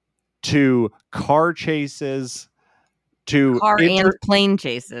 to car chases, to Car and plane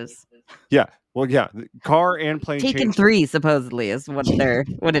chases. well, yeah, car and plane Taken chases. 3 supposedly is what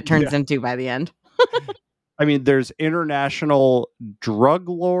it turns into by the end. I mean, there's international drug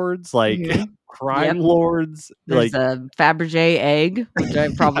lords, like Mhm. crime Yep. lords, There's like a Fabergé egg, which I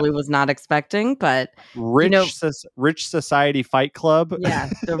probably was not expecting, but rich know- rich society fight club. yeah,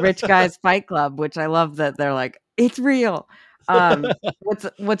 the Rich Guys Fight Club, which I love that they're like, it's real.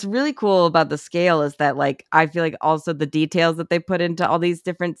 What's really cool about the scale is that like I feel like also the details that they put into all these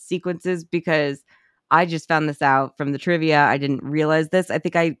different sequences, because I just found this out from the trivia. I didn't realize this. I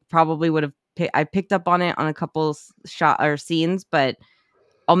think I probably would have I picked up on it on a couple shot or scenes, but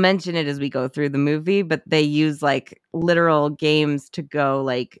I'll mention it as we go through the movie. But they use like literal games to go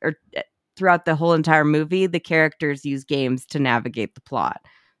like, or throughout the whole entire movie, the characters use games to navigate the plot.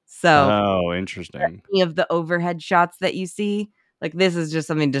 So Oh, interesting. any of the overhead shots that you see, like this is just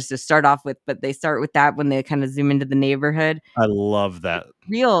something just to start off with, but they start with that when they kind of zoom into the neighborhood. I love that.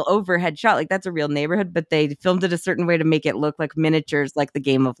 Real overhead shot, like that's a real neighborhood, but they filmed it a certain way to make it look like miniatures, like the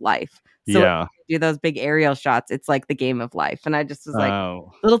Game of Life. So Yeah. when you do those big aerial shots, it's like the Game of Life. And I just was like,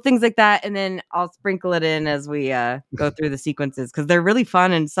 Oh, little things like that, and then I'll sprinkle it in as we go through the sequences because they're really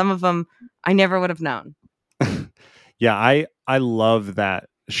fun, and some of them I never would have known. yeah. I love that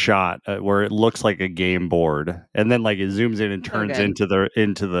shot where it looks like a game board, and then like it zooms in and So turns good.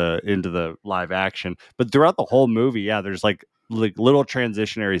 into the live action. But throughout the whole movie, yeah, there's like little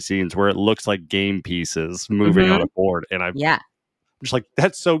transitionary scenes where it looks like game pieces moving on a board, and I'm Yeah, just like,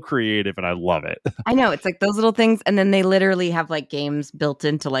 that's so creative, and I love it. I know, it's like those little things, and then they literally have like games built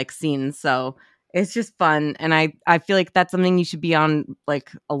into like scenes, so it's just fun. And I feel like that's something you should be on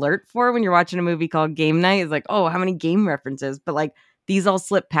like alert for when you're watching a movie called Game Night. Is like, oh, how many game references? But like these all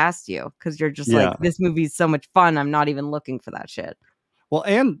slip past you because you're just Yeah. like, this movie's so much fun. I'm not even looking for that shit. Well,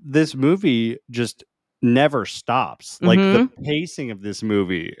 and this movie just never stops. Like the pacing of this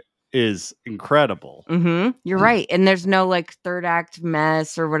movie is incredible. You're right. And there's no like third act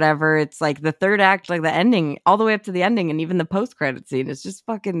mess or whatever. It's like the third act, like the ending, all the way up to the ending, and even the post credit scene is just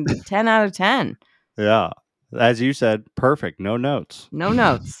fucking 10 out of 10. Yeah. As you said, perfect. No notes. No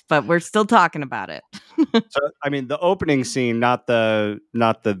notes, but we're still talking about it. So, I mean, the opening scene, not the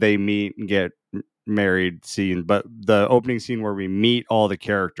they meet and get married scene, but the opening scene where we meet all the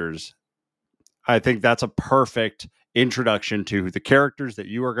characters. I think that's a perfect introduction to the characters that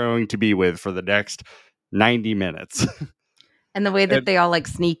you are going to be with for the next 90 minutes. And the way that they all like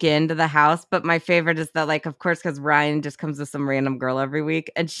sneak into the house. But my favorite is that, like, of course, because Ryan just comes with some random girl every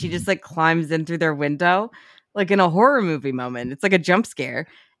week and she just like climbs in through their window, like in a horror movie moment. It's like a jump scare.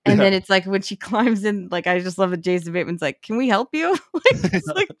 And then it's like when she climbs in, like, I just love it. Jason Bateman's like, can we help you? Like, it's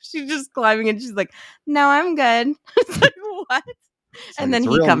like she's just climbing and she's like, no, I'm good. It's like, what? And then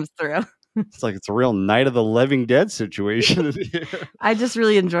he comes through. It's like it's a real Night of the Living Dead situation. I just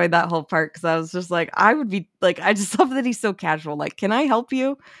really enjoyed that whole part because I was just like, I would be like, I just love that he's so casual. Like, can I help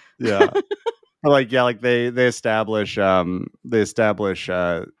you? Yeah. Like, yeah, like they establish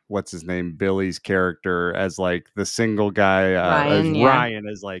what's his name, Billy's character as like the single guy, Ryan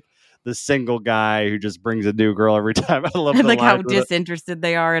is like the single guy who just brings a new girl every time. I love And the like how line disinterested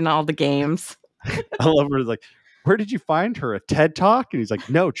they are in all the games. I love where it's like, where did you find her? A TED Talk? And he's like,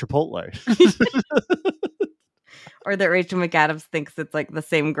 no, Chipotle. Or that Rachel McAdams thinks it's like the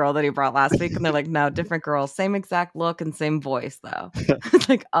same girl that he brought last week, and they're like, no, different girl, same exact look and same voice though. It's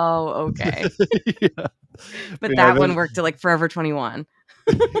like, oh, okay. Yeah. But Yeah, that one worked to like Forever 21.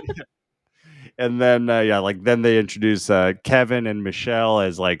 And then then they introduce Kevin and Michelle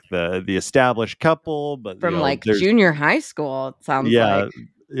as like the established couple, but From like there's junior high school, it sounds yeah, like.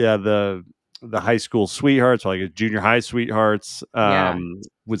 yeah, the high school sweethearts, like junior high sweethearts, Yeah.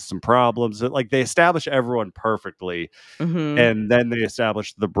 with some problems. Like they establish everyone perfectly, Mhm. and then they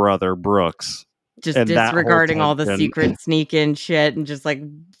establish the brother Brooks. Just and that whole disregarding all the tension. secret sneak in shit and just like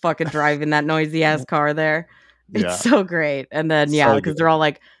fucking driving that noisy ass car there. Yeah. It's so great. And then So because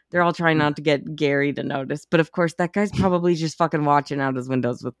they're all trying not to get Gary to notice. But of course that guy's probably just fucking watching out his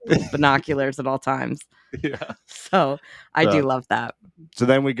windows with binoculars at all times. Yeah. So I do So- love that. So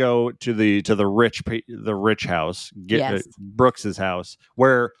then we go to the rich house, Yes. Brooks's house,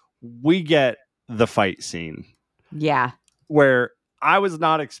 where we get the fight scene. Yeah. Where I was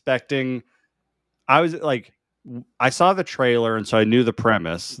not expecting. I was like, I saw the trailer, and so I knew the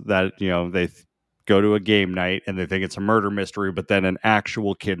premise that they go to a game night and they think it's a murder mystery, but then an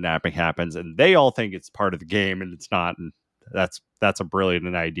actual kidnapping happens, and they all think it's part of the game, and it's not. And that's a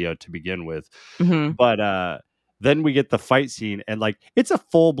brilliant idea to begin with. Mhm. But then we get the fight scene, and like it's a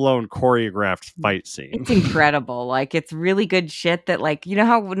full blown choreographed fight scene. It's incredible. Like it's really good shit that like, you know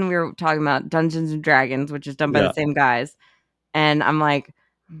how when we were talking about Dungeons and Dragons, which is done by Yeah. the same guys, and I'm like,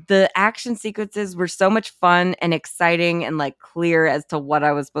 the action sequences were so much fun and exciting and like clear as to what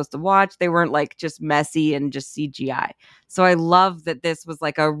I was supposed to watch. They weren't like just messy and just CGI. So I love that this was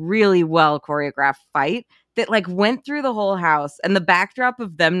like a really well choreographed fight that like went through the whole house, and the backdrop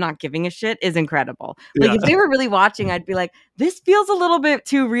of them not giving a shit is incredible. Like Yeah. if they were really watching, I'd be like, this feels a little bit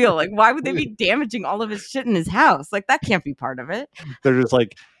too real. Like why would they be damaging all of his shit in his house? Like that can't be part of it. They're just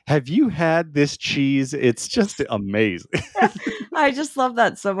like, have you had this cheese? It's just amazing. I just love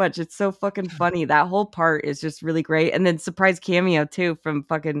that so much. It's so fucking funny. That whole part is just really great. And then surprise cameo too from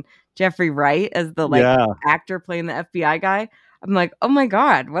fucking Jeffrey Wright as the like Yeah. actor playing the FBI guy. I'm like, oh my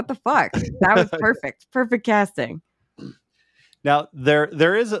God, what the fuck? That was perfect. Perfect casting. Now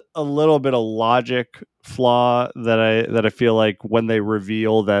there is a little bit of logic flaw that I feel like when they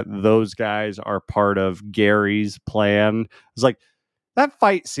reveal that those guys are part of Gary's plan. It's like that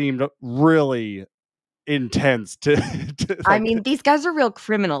fight seemed really intense to I like, mean, these guys are real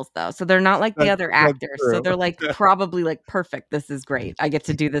criminals though. So they're not like the That's- other that's actors. true. So they're like probably like perfect. This is great. I get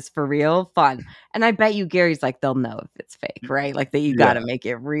to do this for real. Fun. And I bet you Gary's like, they'll know if it's fake, right? Like that you got to make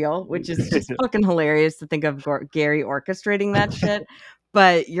it real, which is just fucking hilarious to think of Gary orchestrating that shit.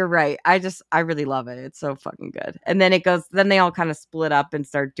 But you're right. I really love it. It's so fucking good. And then then they all kind of split up and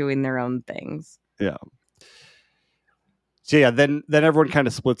start doing their own things. So yeah, then everyone kind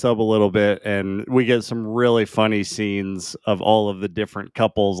of splits up a little bit, and we get some really funny scenes of all of the different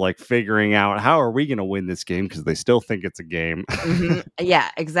couples like figuring out how are we going to win this game because they still think it's a game. Mhm. Yeah,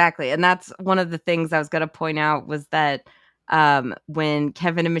 exactly. And that's one of the things I was going to point out was that when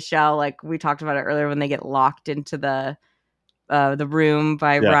Kevin and Michelle, like we talked about it earlier, when they get locked into the room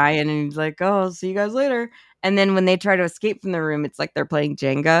by Yeah. Ryan, and he's like, "Oh, I'll see you guys later." And then when they try to escape from the room, it's like they're playing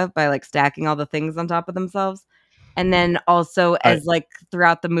Jenga by like stacking all the things on top of themselves. And then also as like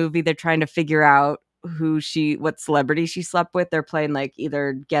throughout the movie, they're trying to figure out what celebrity she slept with. They're playing like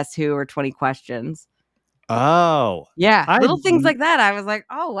either Guess Who or 20 Questions. Oh, Yeah, I- little things like that. I was like,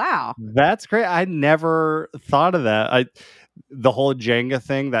 oh wow. that's great. I never thought of that. The whole Jenga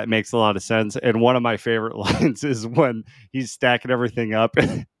thing, that makes a lot of sense. And one of my favorite lines is when he's stacking everything up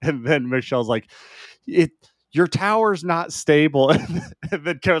and then Michelle's like, your tower's not stable. And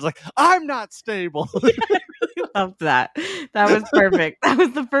then Kevin's like, I'm not stable. Love that. That was perfect. That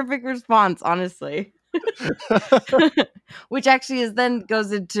was the perfect response, honestly. Which actually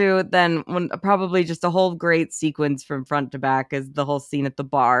goes into probably just a whole great sequence from front to back is the whole scene at the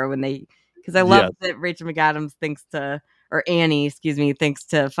bar because I love that Rachel McAdams or Annie, excuse me, thinks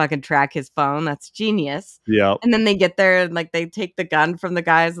to fucking track his phone. That's genius. Yeah. And then they get there and like they take the gun from the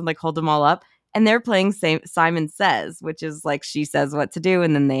guys and like hold them all up. And they're playing Simon Says, which is like she says what to do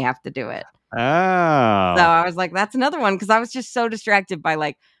and then they have to do it. Oh. So I was like, that's another one because I was just so distracted by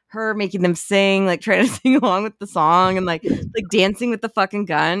like her making them sing, like trying to sing along with the song and like dancing with the fucking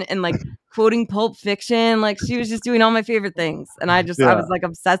gun and like quoting Pulp Fiction. Like she was just doing all my favorite things. And I was like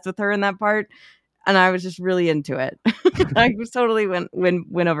obsessed with her in that part. And I was just really into it. I was totally went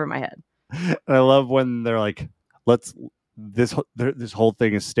over my head. And I love when they're like, this whole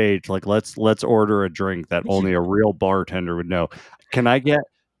thing is staged. Like, let's order a drink that only a real bartender would know. Can I get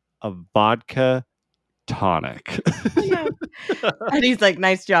a vodka tonic. And he's like,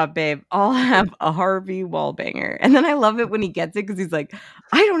 nice job, babe. I'll have a Harvey Wallbanger. And then I love it when he gets it because he's like,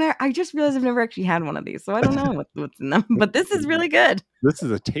 I just realized I've never actually had one of these. So I don't know what's in them, but this is really good. This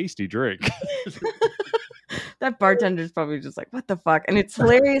is a tasty drink. That bartender's probably just like, what the fuck? And it's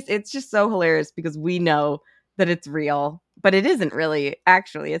hilarious. It's just so hilarious because we know that it's real, but it isn't really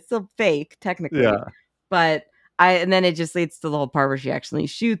actually. It's still fake, technically. Yeah. But and then it just leads to the whole part where she actually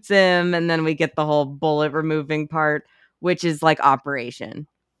shoots him, and then we get the whole bullet removing part, which is like operation.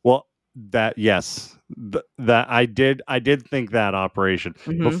 Well, that I did think that operation.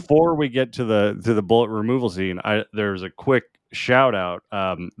 Mhm. Before we get to the bullet removal scene, there's a quick shout out.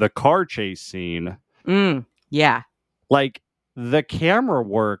 The car chase scene. Yeah. Like the camera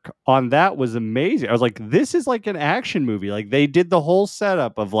work on that was amazing. I was like, this is like an action movie. Like they did the whole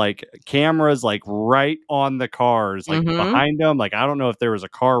setup of like cameras like right on the cars, like behind them. Like I don't know if there was a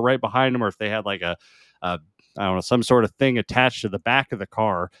car right behind them or if they had like a I don't know, some sort of thing attached to the back of the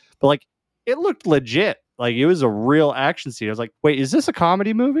car. But like it looked legit. Like it was a real action scene. I was like, wait, is this a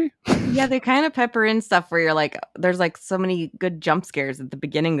comedy movie? Yeah, they kind of pepper in stuff where you're like, there's like so many good jump scares at the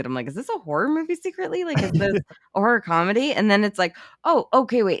beginning that I'm like, is this a horror movie secretly? Like, is this a horror comedy? And then it's like, oh,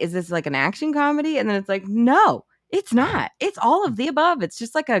 okay, wait, is this like an action comedy? And then it's like, no, it's not. It's all of the above. It's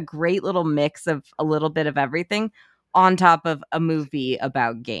just like a great little mix of a little bit of everything on top of a movie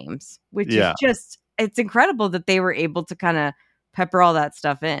about games, which is just, it's incredible that they were able to kind of pepper all that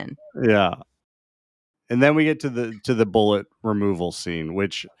stuff in. Yeah. And then we get to the bullet removal scene,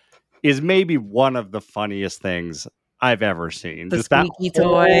 which is maybe one of the funniest things I've ever seen. The just that squeaky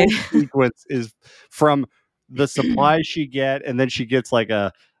toy sequence is from the supplies she get, and then she gets like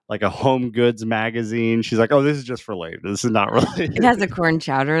a home goods magazine. She's like, oh, this is just for later. This is not related. It has a corn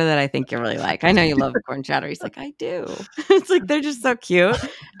chowder that I think you really like. I know you love corn chowder. He's like, I do. It's like they're just so cute.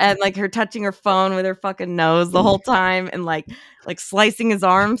 And like her touching her phone with her fucking nose the whole time and like slicing his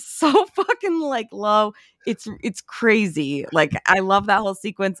arm so fucking like low. It's crazy. Like I love that whole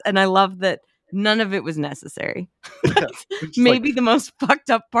sequence, and I love that none of it was necessary. Maybe like, the most fucked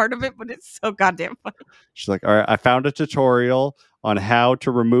up part of it, but it's so goddamn funny. She's like, all right, I found a tutorial on how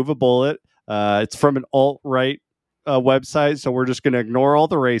to remove a bullet. It's from an alt-right website, so we're just going to ignore all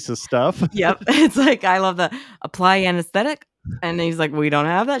the racist stuff. Yep. It's like, I love the apply anesthetic. And he's like, we don't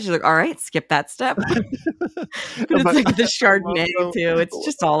have that. She's like, all right, skip that step. It's like the Chardonnay too. It's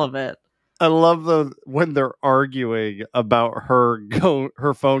just all of it. I love when they're arguing about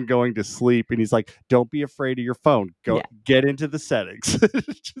her phone going to sleep, and he's like, "Don't be afraid of your phone. Get into the settings."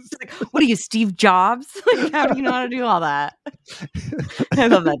 Just like, what are you, Steve Jobs? Like, how do you know how to do all that? I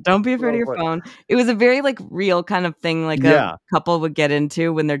love that. Don't be afraid of your phone. It was a very like real kind of thing, like a couple would get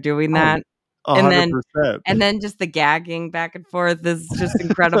into when they're doing that. 100%. And then just the gagging back and forth is just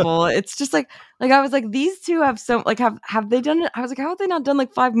incredible. It's just like I was like, these two have so like have they done it? I was like, how have they not done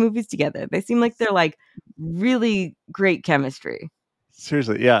like 5 movies together? They seem like they're like really great chemistry.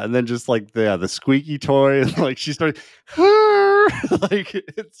 Seriously, yeah. And then just like the squeaky toy, and like she started like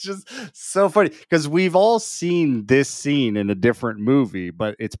it's just so funny because we've all seen this scene in a different movie,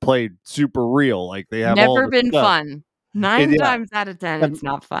 but it's played super real. Like they have never been fun. 9 times out of 10, it's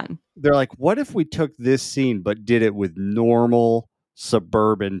not fun. They're like, what if we took this scene but did it with normal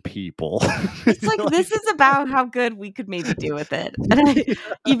suburban people? It's like, this is about how good we could maybe do with it. And I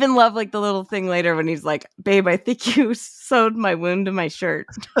even love like the little thing later when he's like, babe, I think you sewed my wound to my shirt.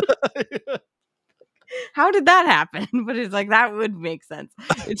 How did that happen? But it's like, that would make sense.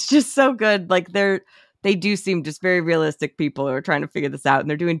 It's just so good. Like they do seem just very realistic people who are trying to figure this out, and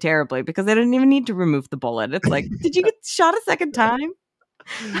they're doing terribly because they didn't even need to remove the bullet. It's like, did you get shot a second time?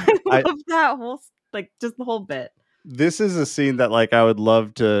 I love that whole, like, just the whole bit. This is a scene that like I would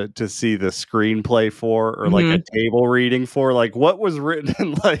love to see the screenplay for, or like a table reading for. Like what was written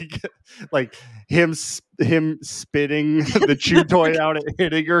in like him spitting the chew toy out and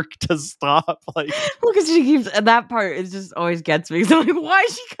hitting her to stop. Like, well, because she keeps that part. It just always gets me. So I'm like, why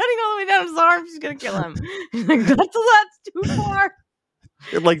is she cutting all the way down his arm? She's gonna kill him. Like, that's too far.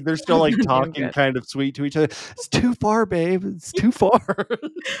 Like they're still like talking kind of sweet to each other. It's too far, babe. It's too far.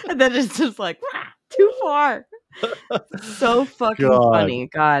 And then it's just like too far. So fucking funny.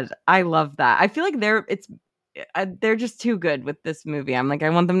 God, I love that. I feel like they're just too good with this movie. I'm like, I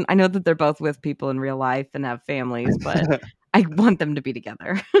want them. I know that they're both with people in real life and have families, but I want them to be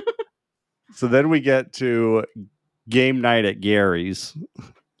together. So then we get to game night at Gary's.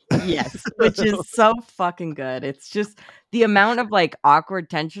 Yes, which is so fucking good. It's just the amount of like awkward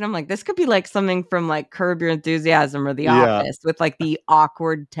tension. I'm like, this could be like something from like Curb Your Enthusiasm or The Office with like the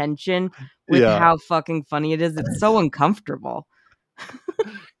awkward tension with how fucking funny it is. It's so uncomfortable.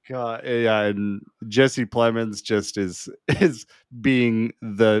 God, yeah, and Jesse Plemons just is being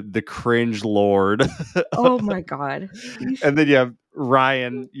the cringe lord. Oh my God. And then you have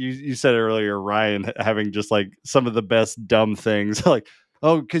Ryan. You said earlier, Ryan having just like some of the best dumb things, like,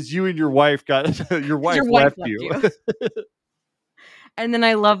 oh, because you and your wife your wife left you. And then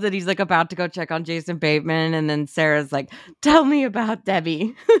I love that he's like about to go check on Jason Bateman, and then Sarah's like, "Tell me about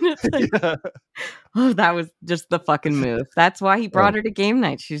Debbie." And it's like, Yeah. oh, that was just the fucking move. That's why he brought Oh. her to game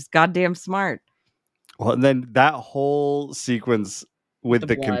night. She's goddamn smart. Well, and then that whole sequence with The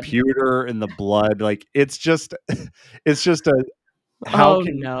the blood. computer and the blood, like it's just a Oh,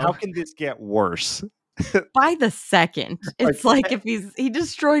 how can this get worse? By the second, it's like if he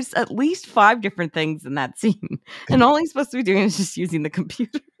destroys at least 5 different things in that scene, and all he's supposed to be doing is just using the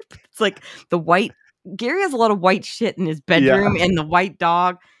computer. It's like Gary has a lot of white shit in his bedroom and the white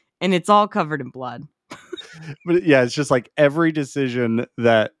dog, and it's all covered in blood. But yeah, it's just like every decision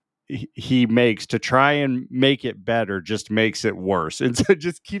that he makes to try and make it better just makes it worse, and so it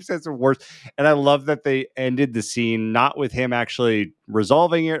just keeps it worse. And I love that they ended the scene not with him actually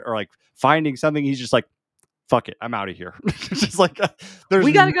resolving it or like finding something. He's just like, fuck it, I'm out of here. Just like there's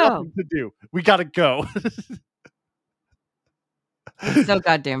We gotta nothing go. to do. We gotta go. It's so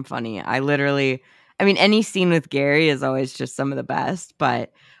goddamn funny. I mean, any scene with Gary is always just some of the best,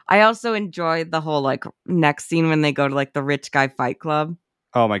 but I also enjoyed the whole like next scene when they go to like the rich guy fight club.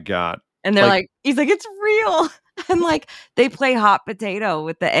 Oh my God. And they're like, he's like, it's real. And like they play hot potato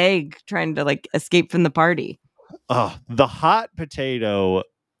with the egg trying to like escape from the party. Oh, the hot potato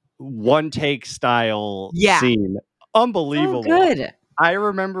one take style Yeah. scene. Unbelievable. So good. I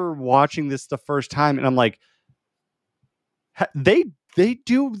remember watching this the first time and I'm like, they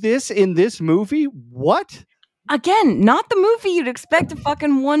do this in this movie? What? Again, not the movie you'd expect a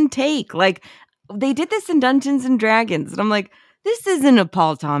fucking one take. Like they did this in Dungeons and Dragons. And I'm like, this isn't a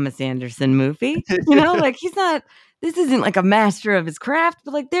Paul Thomas Anderson movie. You know, like this isn't like a master of his craft,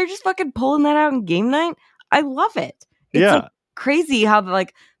 but like they're just fucking pulling that out in game night. I love it. It's like crazy how they're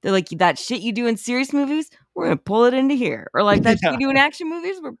like that shit you do in serious movies, we're gonna pull it into here. Or like that shit you do in action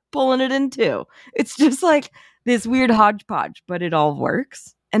movies, we're pulling it into. It's just like this weird hodgepodge, but it all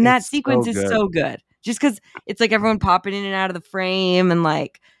works. And that sequence is so good. Just because it's like everyone popping in and out of the frame and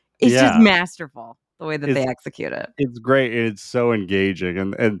like it's just masterful the way that they execute it. It's great. It's so engaging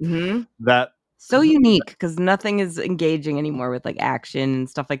and that so unique because nothing is engaging anymore with like action and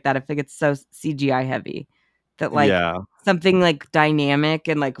stuff like that. I think it's so CGI heavy that like something like dynamic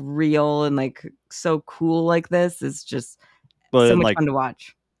and like real and like so cool like this is just so much fun to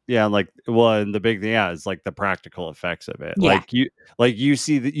watch. Yeah, and the big thing, is like the practical effects of it. Yeah. Like you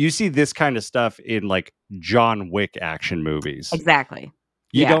see this kind of stuff in like John Wick action movies. Exactly.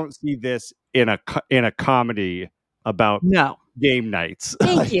 You don't see this in a comedy about game nights.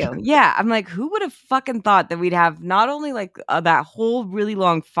 Thank you. Yeah, I'm like, who would have fucking thought that we'd have not only like that whole really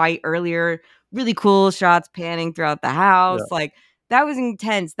long fight earlier, really cool shots panning throughout the house, like. That was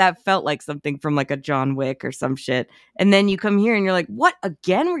intense. That felt like something from like a John Wick or some shit. And then you come here and you're like, what?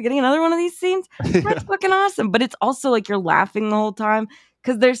 Again? We're getting another one of these scenes? That's fucking awesome. But it's also like you're laughing the whole time.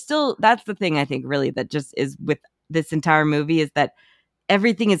 Because that's the thing I think really that just is with this entire movie is that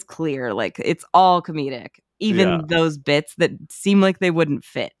everything is clear. Like it's all comedic. Even those bits that seem like they wouldn't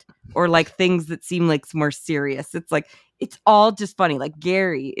fit. Or like things that seem like more serious. It's like, it's all just funny. Like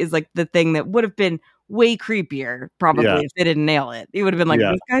Gary is like the thing that would have been way creepier probably if they didn't nail it. He would have been like,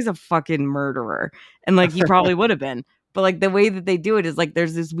 this guy's a fucking murderer. And like he probably would have been. But like the way that they do it is like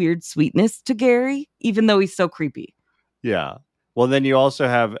there's this weird sweetness to Gary, even though he's so creepy. Yeah. Well, then you also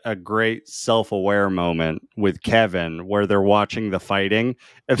have a great self-aware moment with Kevin where they're watching the fighting.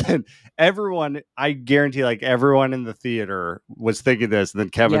 And then I guarantee like everyone in the theater was thinking this. And then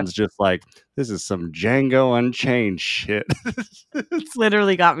Kevin's just like, this is some Django Unchained shit. It's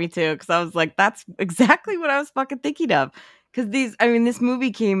literally got me too. Cause I was like, that's exactly what I was fucking thinking of. Cause this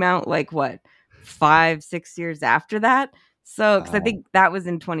movie came out like what, 5-6 years after that. So, cause I think that was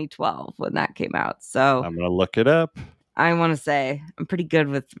in 2012 when that came out. So I'm going to look it up. I want to say I'm pretty good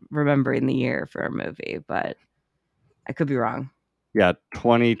with remembering the year for a movie, but I could be wrong. Yeah,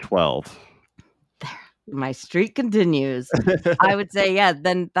 2012. My streak continues. I would say,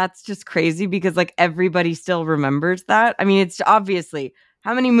 then that's just crazy because like everybody still remembers that. I mean, it's obviously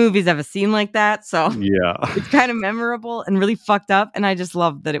how many movies have a scene like that? So it's kind of memorable and really fucked up. And I just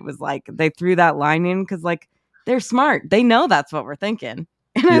love that it was like they threw that line in because like they're smart. They know that's what we're thinking.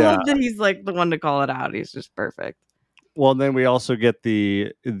 And I love that he's like the one to call it out. He's just perfect. Well, then we also get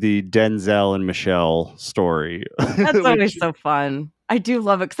the Denzel and Michelle story. That's always so fun. I do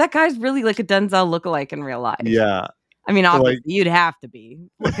love it because that guy's really like a Denzel lookalike in real life. Yeah. I mean, Like- obviously, you'd have to be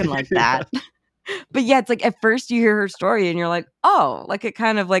looking like that. But yeah, it's like at first you hear her story and you're like, oh, like it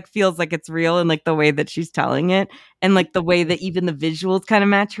kind of like feels like it's real in like the way that she's telling it and like the way that even the visuals kind of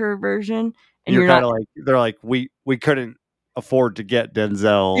match her version. And you're you're kind not, of like, they're like, we couldn't afford to get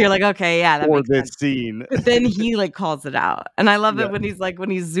Denzel you're like, okay, yeah, that for makes this sense. scene. But then he like calls it out. And I love Yeah. it when he's like, when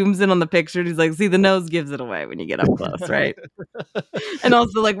he zooms in on the picture and he's like, see, the nose gives it away when you get up close, right? And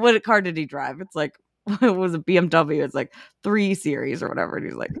also, like, what car did he drive? It's like, it was a BMW. It's like 3 Series or whatever. And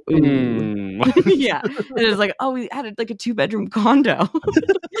he's like, ooh. Mm. Yeah. And it was like, oh, we had like a 2-bedroom condo.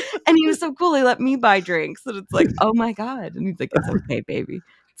 And he was so cool. He let me buy drinks. And it's like, oh my God. And he's like, it's okay, baby.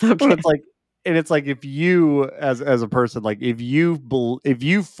 It's okay. Well, it's like if you as a person, like if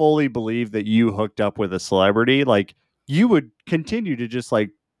you fully believe that you hooked up with a celebrity, like you would continue to just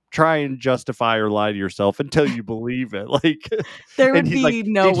like try and justify or lie to yourself until you believe it. Like There and would he's be like,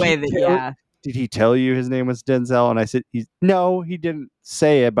 no "Did he way that, tell- yeah. Did he tell you his name was Denzel?" And I said, no, he didn't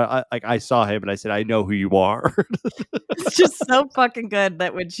say it, but I saw him and I said, I know who you are. It's just so fucking good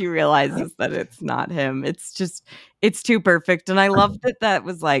that when she realizes that it's not him, it's too perfect. And I love that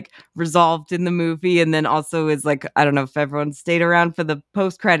was like resolved in the movie. And then also is like, I don't know if everyone stayed around for the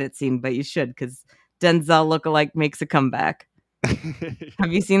post-credit scene, but you should because Denzel lookalike makes a comeback.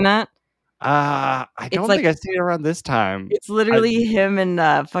 Have you seen that? I don't like- think I seen it around this time. It's literally him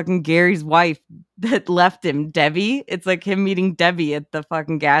and fucking Gary's wife that left him, Debbie. It's like him meeting Debbie at the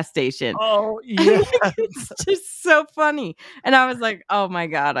fucking gas station. Oh yeah. It's just so funny. And I was like, oh my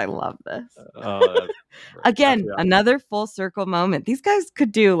God, I love this. Oh, Again, yeah. another full circle moment. These guys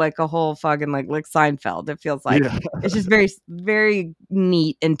could do like a whole fucking like Seinfeld. It feels like Yeah. it's just very, very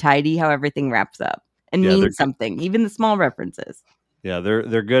neat and tidy how everything wraps up and Yeah, they're means something, even the small references Yeah,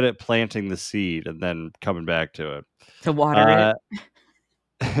 they're good at planting the seed and then coming back to it. to water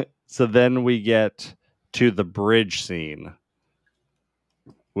it. So then we get to the bridge scene,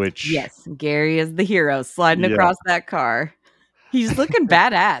 which Yes, Gary is the hero sliding Yeah. across that car. He's looking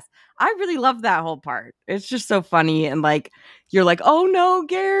badass. I really love that whole part. It's just so funny and like you're like, "Oh no,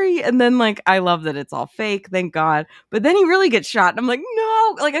 Gary." And then like I love that it's all fake, thank God. But then he really gets shot and I'm like,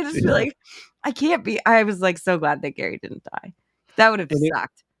 "No." Like I just feel like I can't be I was like so glad that Gary didn't die. That would have And it-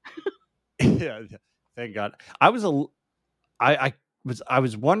 sucked. yeah, thank God. I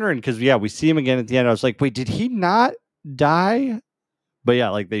was wondering because we see him again at the end. I was like, wait, did he not die? But yeah,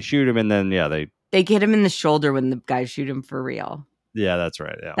 like they shoot him and then They get him in the shoulder when the guys shoot him for real. that's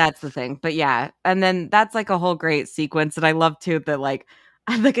right. Yeah. That's the thing. But yeah, and then that's like a whole great sequence. And I love too that like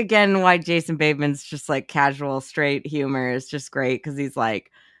I like again why Jason Bateman's just like casual, straight humor is just great because he's like,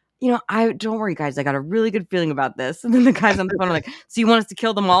 I don't worry, guys. I got a really good feeling about this. And then the guys on the phone are like, "So you want us to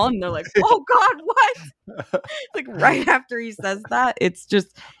kill them all?" And they're like, "Oh God, what?" Like right after he says that, it's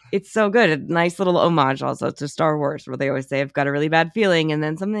so good. A nice little homage also to Star Wars, where they always say, "I've got a really bad feeling," and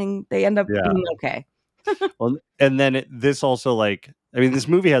then something they end up being okay. Well, and then this also like this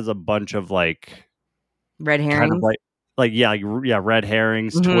movie has a bunch of like Red kind herrings. of red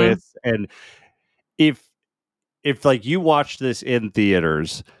herrings, Mhm. twists, and if like you watch this in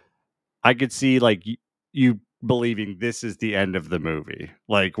theaters, I could see like you believing this is the end of the movie,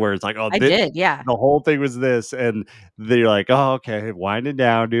 like where it's like, oh, I did, yeah. the whole thing was this, and they're like, oh, okay, winding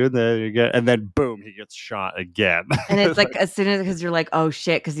down, doing that, and then boom, he gets shot again. And it's like as soon as because you're like, oh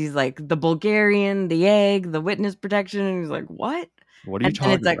shit, because he's like the Bulgarian, the egg, the witness protection, and he's like, what? What are you And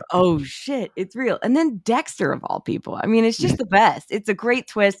talking it's like, about? oh shit, it's real. And then Dexter of all people. I mean, it's just the best. It's a great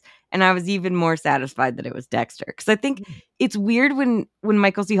twist. And I was even more satisfied that it was Dexter. Because I think it's weird when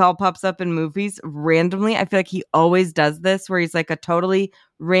Michael C. Hall pops up in movies randomly. I feel like he always does this where he's like a totally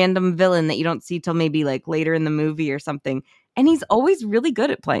random villain that you don't see till maybe like later in the movie or something. And he's always really good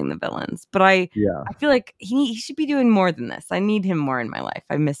at playing the villains. But I feel like he should be doing more than this. I need him more in my life.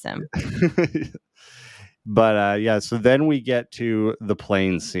 I miss him. But so then we get to the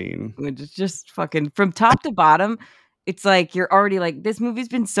plane scene. Which is just fucking from top to bottom. It's like you're already like, this movie's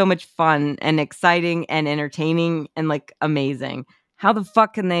been so much fun and exciting and entertaining and like amazing. How the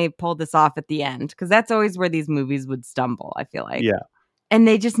fuck can they pull this off at the end? Because that's always where these movies would stumble, I feel like. Yeah. And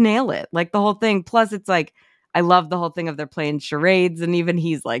they just nail it. Like the whole thing. Plus, it's like, I love the whole thing of they're playing charades. And even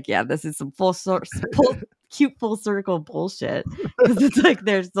he's like, yeah, this is some cute full circle bullshit. Because it's like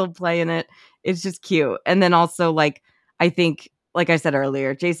they're still playing it. It's just cute. And then also, like, I think, like I said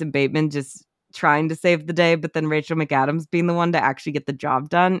earlier, Jason Bateman just trying to save the day, but then Rachel McAdams being the one to actually get the job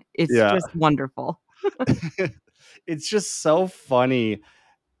done. It's just wonderful. It's just so funny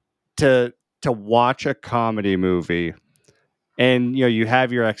to watch a comedy movie and you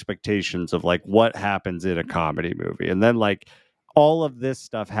have your expectations of like what happens in a comedy movie, and then like all of this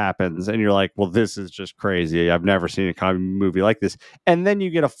stuff happens, and you're like, well, this is just crazy. I've never seen a comedy movie like this. And then you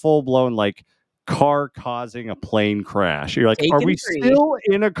get a full blown like car causing a plane crash. You're like, are Taken we 3. still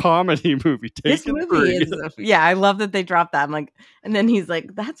in a comedy movie? This Taken movie 3. is, yeah, I love that they dropped that. I'm like, and then he's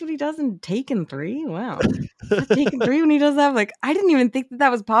like, that's what he does in Taken 3? Wow. Is that Taken 3 when he does that? Like, I didn't even think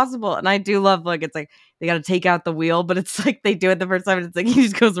that was possible. And I do love, like, it's like, they got to take out the wheel, but it's like they do it the first time, and it's like, he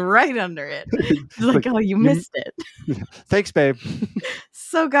just goes right under it. It's like, oh, you missed it. Thanks, babe.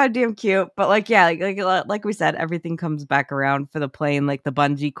 So goddamn cute. But like, yeah, like we said, everything comes back around for the plane, like the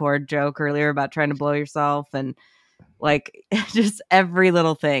bungee cord joke earlier about trying to blow yourself, and like just every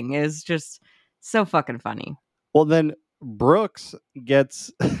little thing is just so fucking funny. Well, then Brooks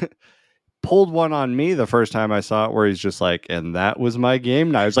gets pulled one on me the first time I saw it, where he's just like, and that was my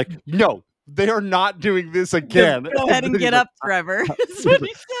game night. I was like, no, they are not doing this again. Go ahead and get up, Trevor. That's what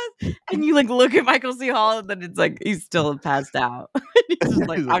he says. And you like look at Michael C. Hall, and then it's like he's still passed out. He's just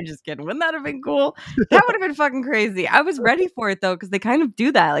like, I'm just kidding. Wouldn't that have been cool? That would have been fucking crazy. I was ready for it though, because they kind of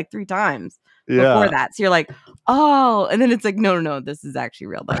do that like 3 times before that. So you're like, oh, and then it's like, no, this is actually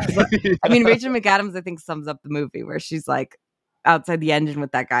real though. Like, I mean, Rachel McAdams, I think, sums up the movie where she's like outside the engine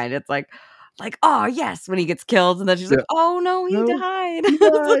with that guy, and it's like, oh yes, when he gets killed, and then she's like, oh no, he died.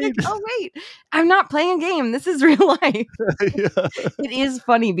 It's like, oh wait, I'm not playing a game. This is real life. It is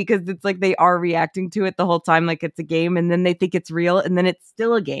funny because it's like they are reacting to it the whole time like it's a game, and then they think it's real, and then it's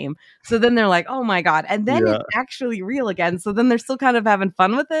still a game. So then they're like, oh my god, and then it's actually real again. So then they're still kind of having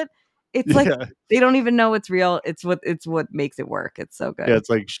fun with it. It's like they don't even know it's real. It's what makes it work. It's so good. Yeah, it's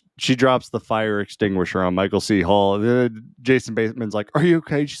like she drops the fire extinguisher on Michael C. Hall. Jason Bateman's like, "Are you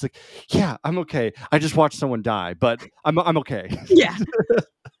okay?" She's like, "Yeah, I'm okay. I just watched someone die, but I'm okay." Yeah.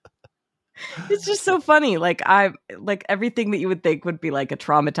 It's just so funny. Like everything that you would think would be like a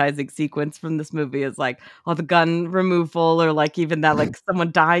traumatizing sequence from this movie is like, oh, the gun removal, or like even that like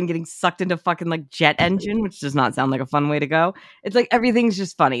someone dying getting sucked into fucking like jet engine, which does not sound like a fun way to go. It's like everything's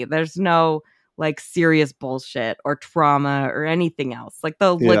just funny. There's no like serious bullshit or trauma or anything else. Like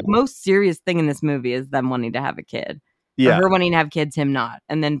the like most serious thing in this movie is them wanting to have a kid. Or her wanting to have kids, him not.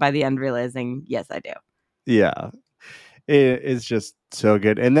 And then by the end realizing, yes, I do. Yeah. It's just so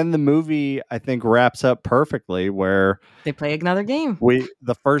good. And then the movie, I think, wraps up perfectly where they play another game.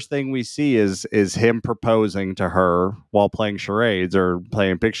 The first thing we see is him proposing to her while playing charades or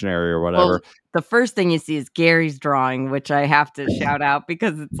playing Pictionary or whatever. Well, the first thing you see is Gary's drawing, which I have to shout out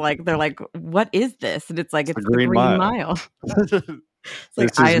because it's like they're like, what is this? And it's like it's the Green Mile. It's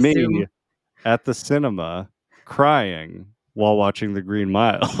like, this is me at the cinema crying while watching The Green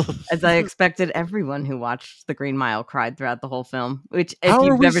Mile. As I expected everyone who watched The Green Mile cried throughout the whole film, which if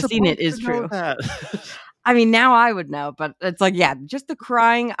you've never seen it is true. I mean, now I would know, but it's like, yeah, just the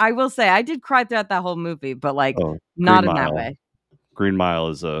crying. I will say I did cry throughout that whole movie, but like not in that way. Green Mile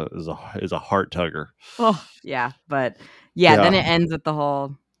is a heart tugger. Oh, yeah, but then it ends with the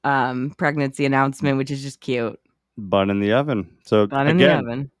whole pregnancy announcement, which is just cute. Bun in the oven. So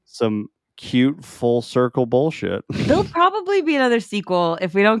again, some cute full circle bullshit. There'll probably be another sequel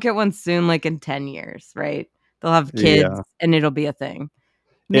if we don't get one soon, like in 10 years, right? They'll have kids and it'll be a thing.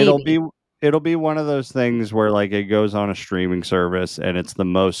 Maybe. It'll be one of those things where like it goes on a streaming service and it's the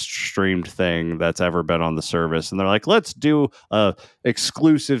most streamed thing that's ever been on the service, and they're like, let's do a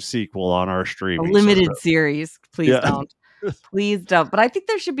exclusive sequel on our streaming limited service. Series. Please don't. Please don't. But I think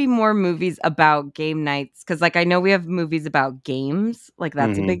there should be more movies about game nights, because like I know we have movies about games, like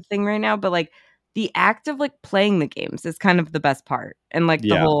that's a big thing right now, but like the act of like playing the games is kind of the best part, and like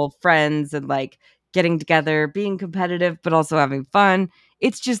the whole friends and like getting together, being competitive but also having fun.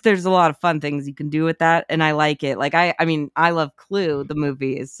 It's just there's a lot of fun things you can do with that, and I like it. Like I mean I love Clue. The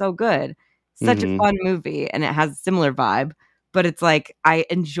movie is so good, such a fun movie, and it has a similar vibe. But it's like, I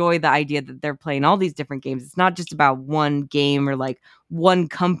enjoy the idea that they're playing all these different games. It's not just about one game or like one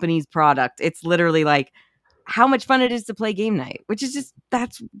company's product. It's literally like how much fun it is to play game night, which is just,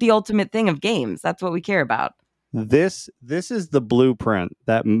 that's the ultimate thing of games. That's what we care about. This is the blueprint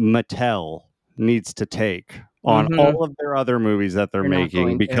that Mattel needs to take on all of their other movies that they're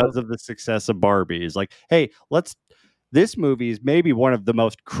making because of the success of Barbie. Is like, hey, this movie is maybe one of the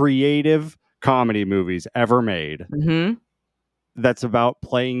most creative comedy movies ever made. That's about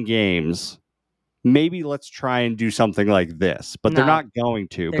playing games. Maybe let's try and do something like this, but they're not going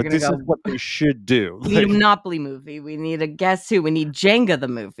to. But this is what they should do. We need a Monopoly movie. We need a Guess Who. We need Jenga the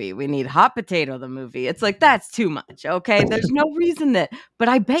movie. We need Hot Potato the movie. It's like, that's too much. Okay, there's no reason that. But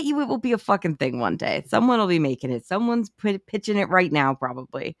I bet you it will be a fucking thing one day. Someone will be making it. Someone's pitching it right now,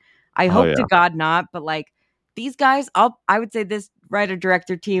 probably. I hope to God not. But like these guys, I would say this writer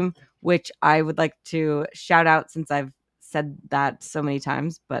director team, which I would like to shout out since I've said that so many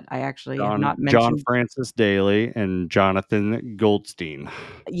times, but I actually have John not mentioned. Francis Daly and Jonathan Goldstein.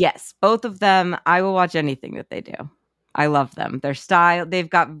 Yes, both of them. I will watch anything that they do. I love them. Their style, they've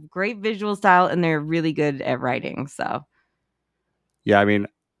got great visual style, and they're really good at writing. So Yeah, I mean,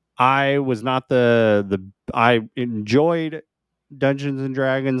 I was not I enjoyed Dungeons and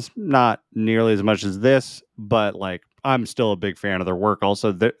Dragons, not nearly as much as this, but like I'm still a big fan of their work.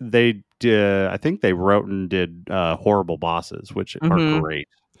 Also, they did, I think they wrote and did Horrible Bosses, which are Mhm. great.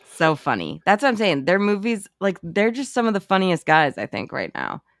 so funny. That's what I'm saying. Their movies, like they're just some of the funniest guys I think right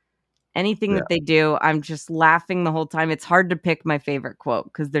now. Anything Yeah. that they do, I'm just laughing the whole time. It's hard to pick my favorite quote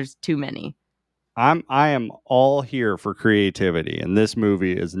because there's too many. I am all here for creativity, and this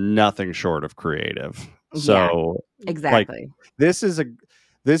movie is nothing short of creative. So Exactly. this is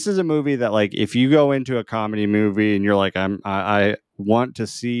a movie that, like, if you go into a comedy movie and you're like, I want to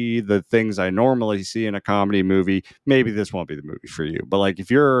see the things I normally see in a comedy movie, maybe this won't be the movie for you. But like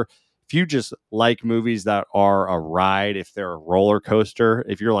if you just like movies that are a ride, if they're a roller coaster,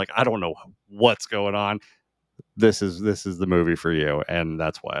 if you're like, I don't know what's going on, this is the movie for you. And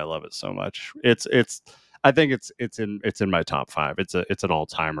that's why I love it so much. I think it's in my top 5. It's an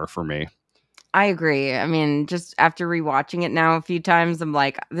all-timer for me. I agree. I mean, just after rewatching it now a few times, I'm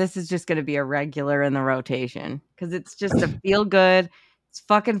like, this is just going to be a regular in the rotation because it's just a feel good. It's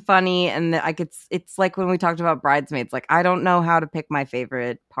fucking funny, and it's like when we talked about Bridesmaids. Like, I don't know how to pick my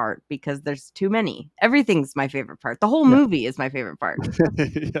favorite part because there's too many. Everything's my favorite part. The whole movie is my favorite part.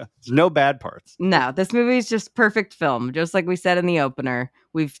 Yeah, there's no bad parts. No, this movie is just perfect film. Just like we said in the opener,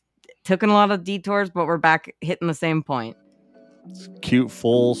 we've taken a lot of detours, but we're back hitting the same point. It's cute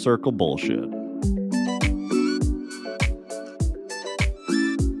full circle bullshit.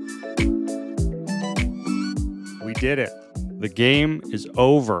 We did it. The game is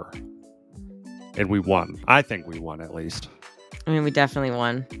over. And we won. I think we won, at least. I mean, we definitely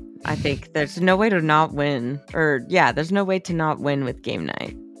won. I think there's no way to not win. There's no way to not win with game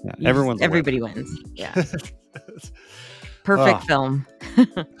night. Yeah, everybody wins. Yeah. Perfect film.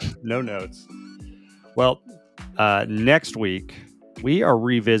 No notes. Well, next week we are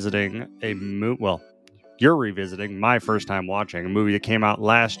revisiting a movie. Well, you're revisiting my first time watching a movie that came out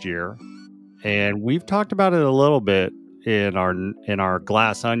last year, and we've talked about it a little bit in our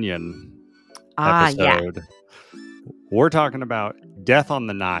Glass Onion episode. Yeah. We're talking about Death on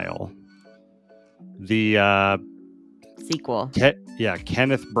the Nile, the sequel.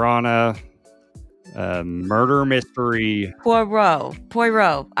 Kenneth Branagh murder mystery.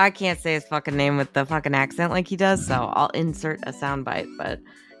 Poirot. I can't say his fucking name with the fucking accent like he does, so I'll insert a soundbite. But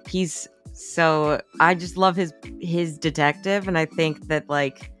I just love his detective, and I think that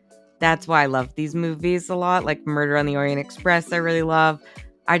like that's why I love these movies a lot. Like Murder on the Orient Express, I really love.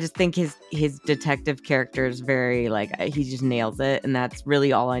 I just think his detective character is very like he just nails it, and that's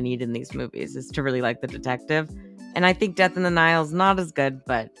really all I need in these movies is to really like the detective. And I think Death in the Nile is not as good,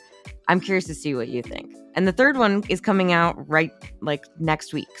 but I'm curious to see what you think. And the third one is coming out right like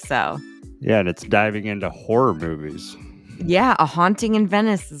next week. So yeah, and it's diving into horror movies. Yeah, A Haunting in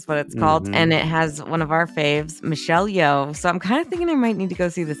Venice is what it's called. Mm-hmm. And it has one of our faves, Michelle Yeoh. So I'm kind of thinking I might need to go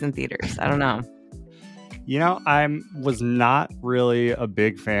see this in theaters. I don't know. You know, I was not really a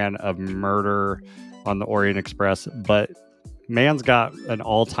big fan of Murder on the Orient Express, but man's got an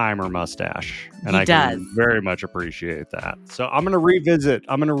all-timer mustache, and I can very much appreciate that. So I'm gonna revisit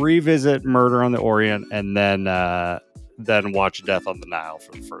Murder on the Orient, and then watch Death on the Nile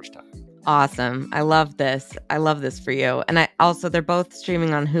for the first time. Awesome. I love this for you. And they're both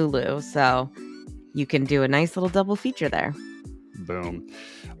streaming on Hulu, so you can do a nice little double feature there. Boom.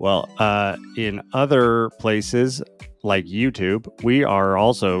 Well, in other places like YouTube, we are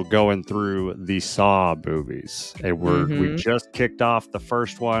also going through the Saw movies, and we just kicked off the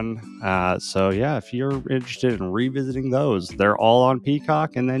first one. So yeah, if you're interested in revisiting those, they're all on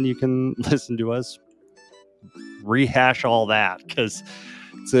Peacock, and then you can listen to us rehash all that because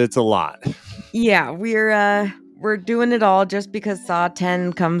it's a lot. Yeah, we're doing it all just because Saw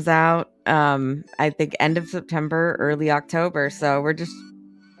 10 comes out. I think end of September, early October. So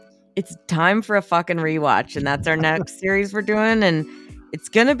it's time for a fucking rewatch, and that's our next series we're doing, and it's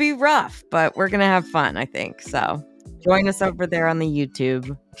gonna be rough, but we're gonna have fun, I think. So join us over there on the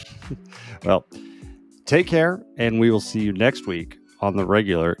YouTube. Well, take care, and we will see you next week on the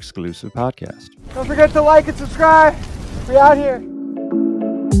regular exclusive podcast. Don't forget to like and subscribe. We're out here.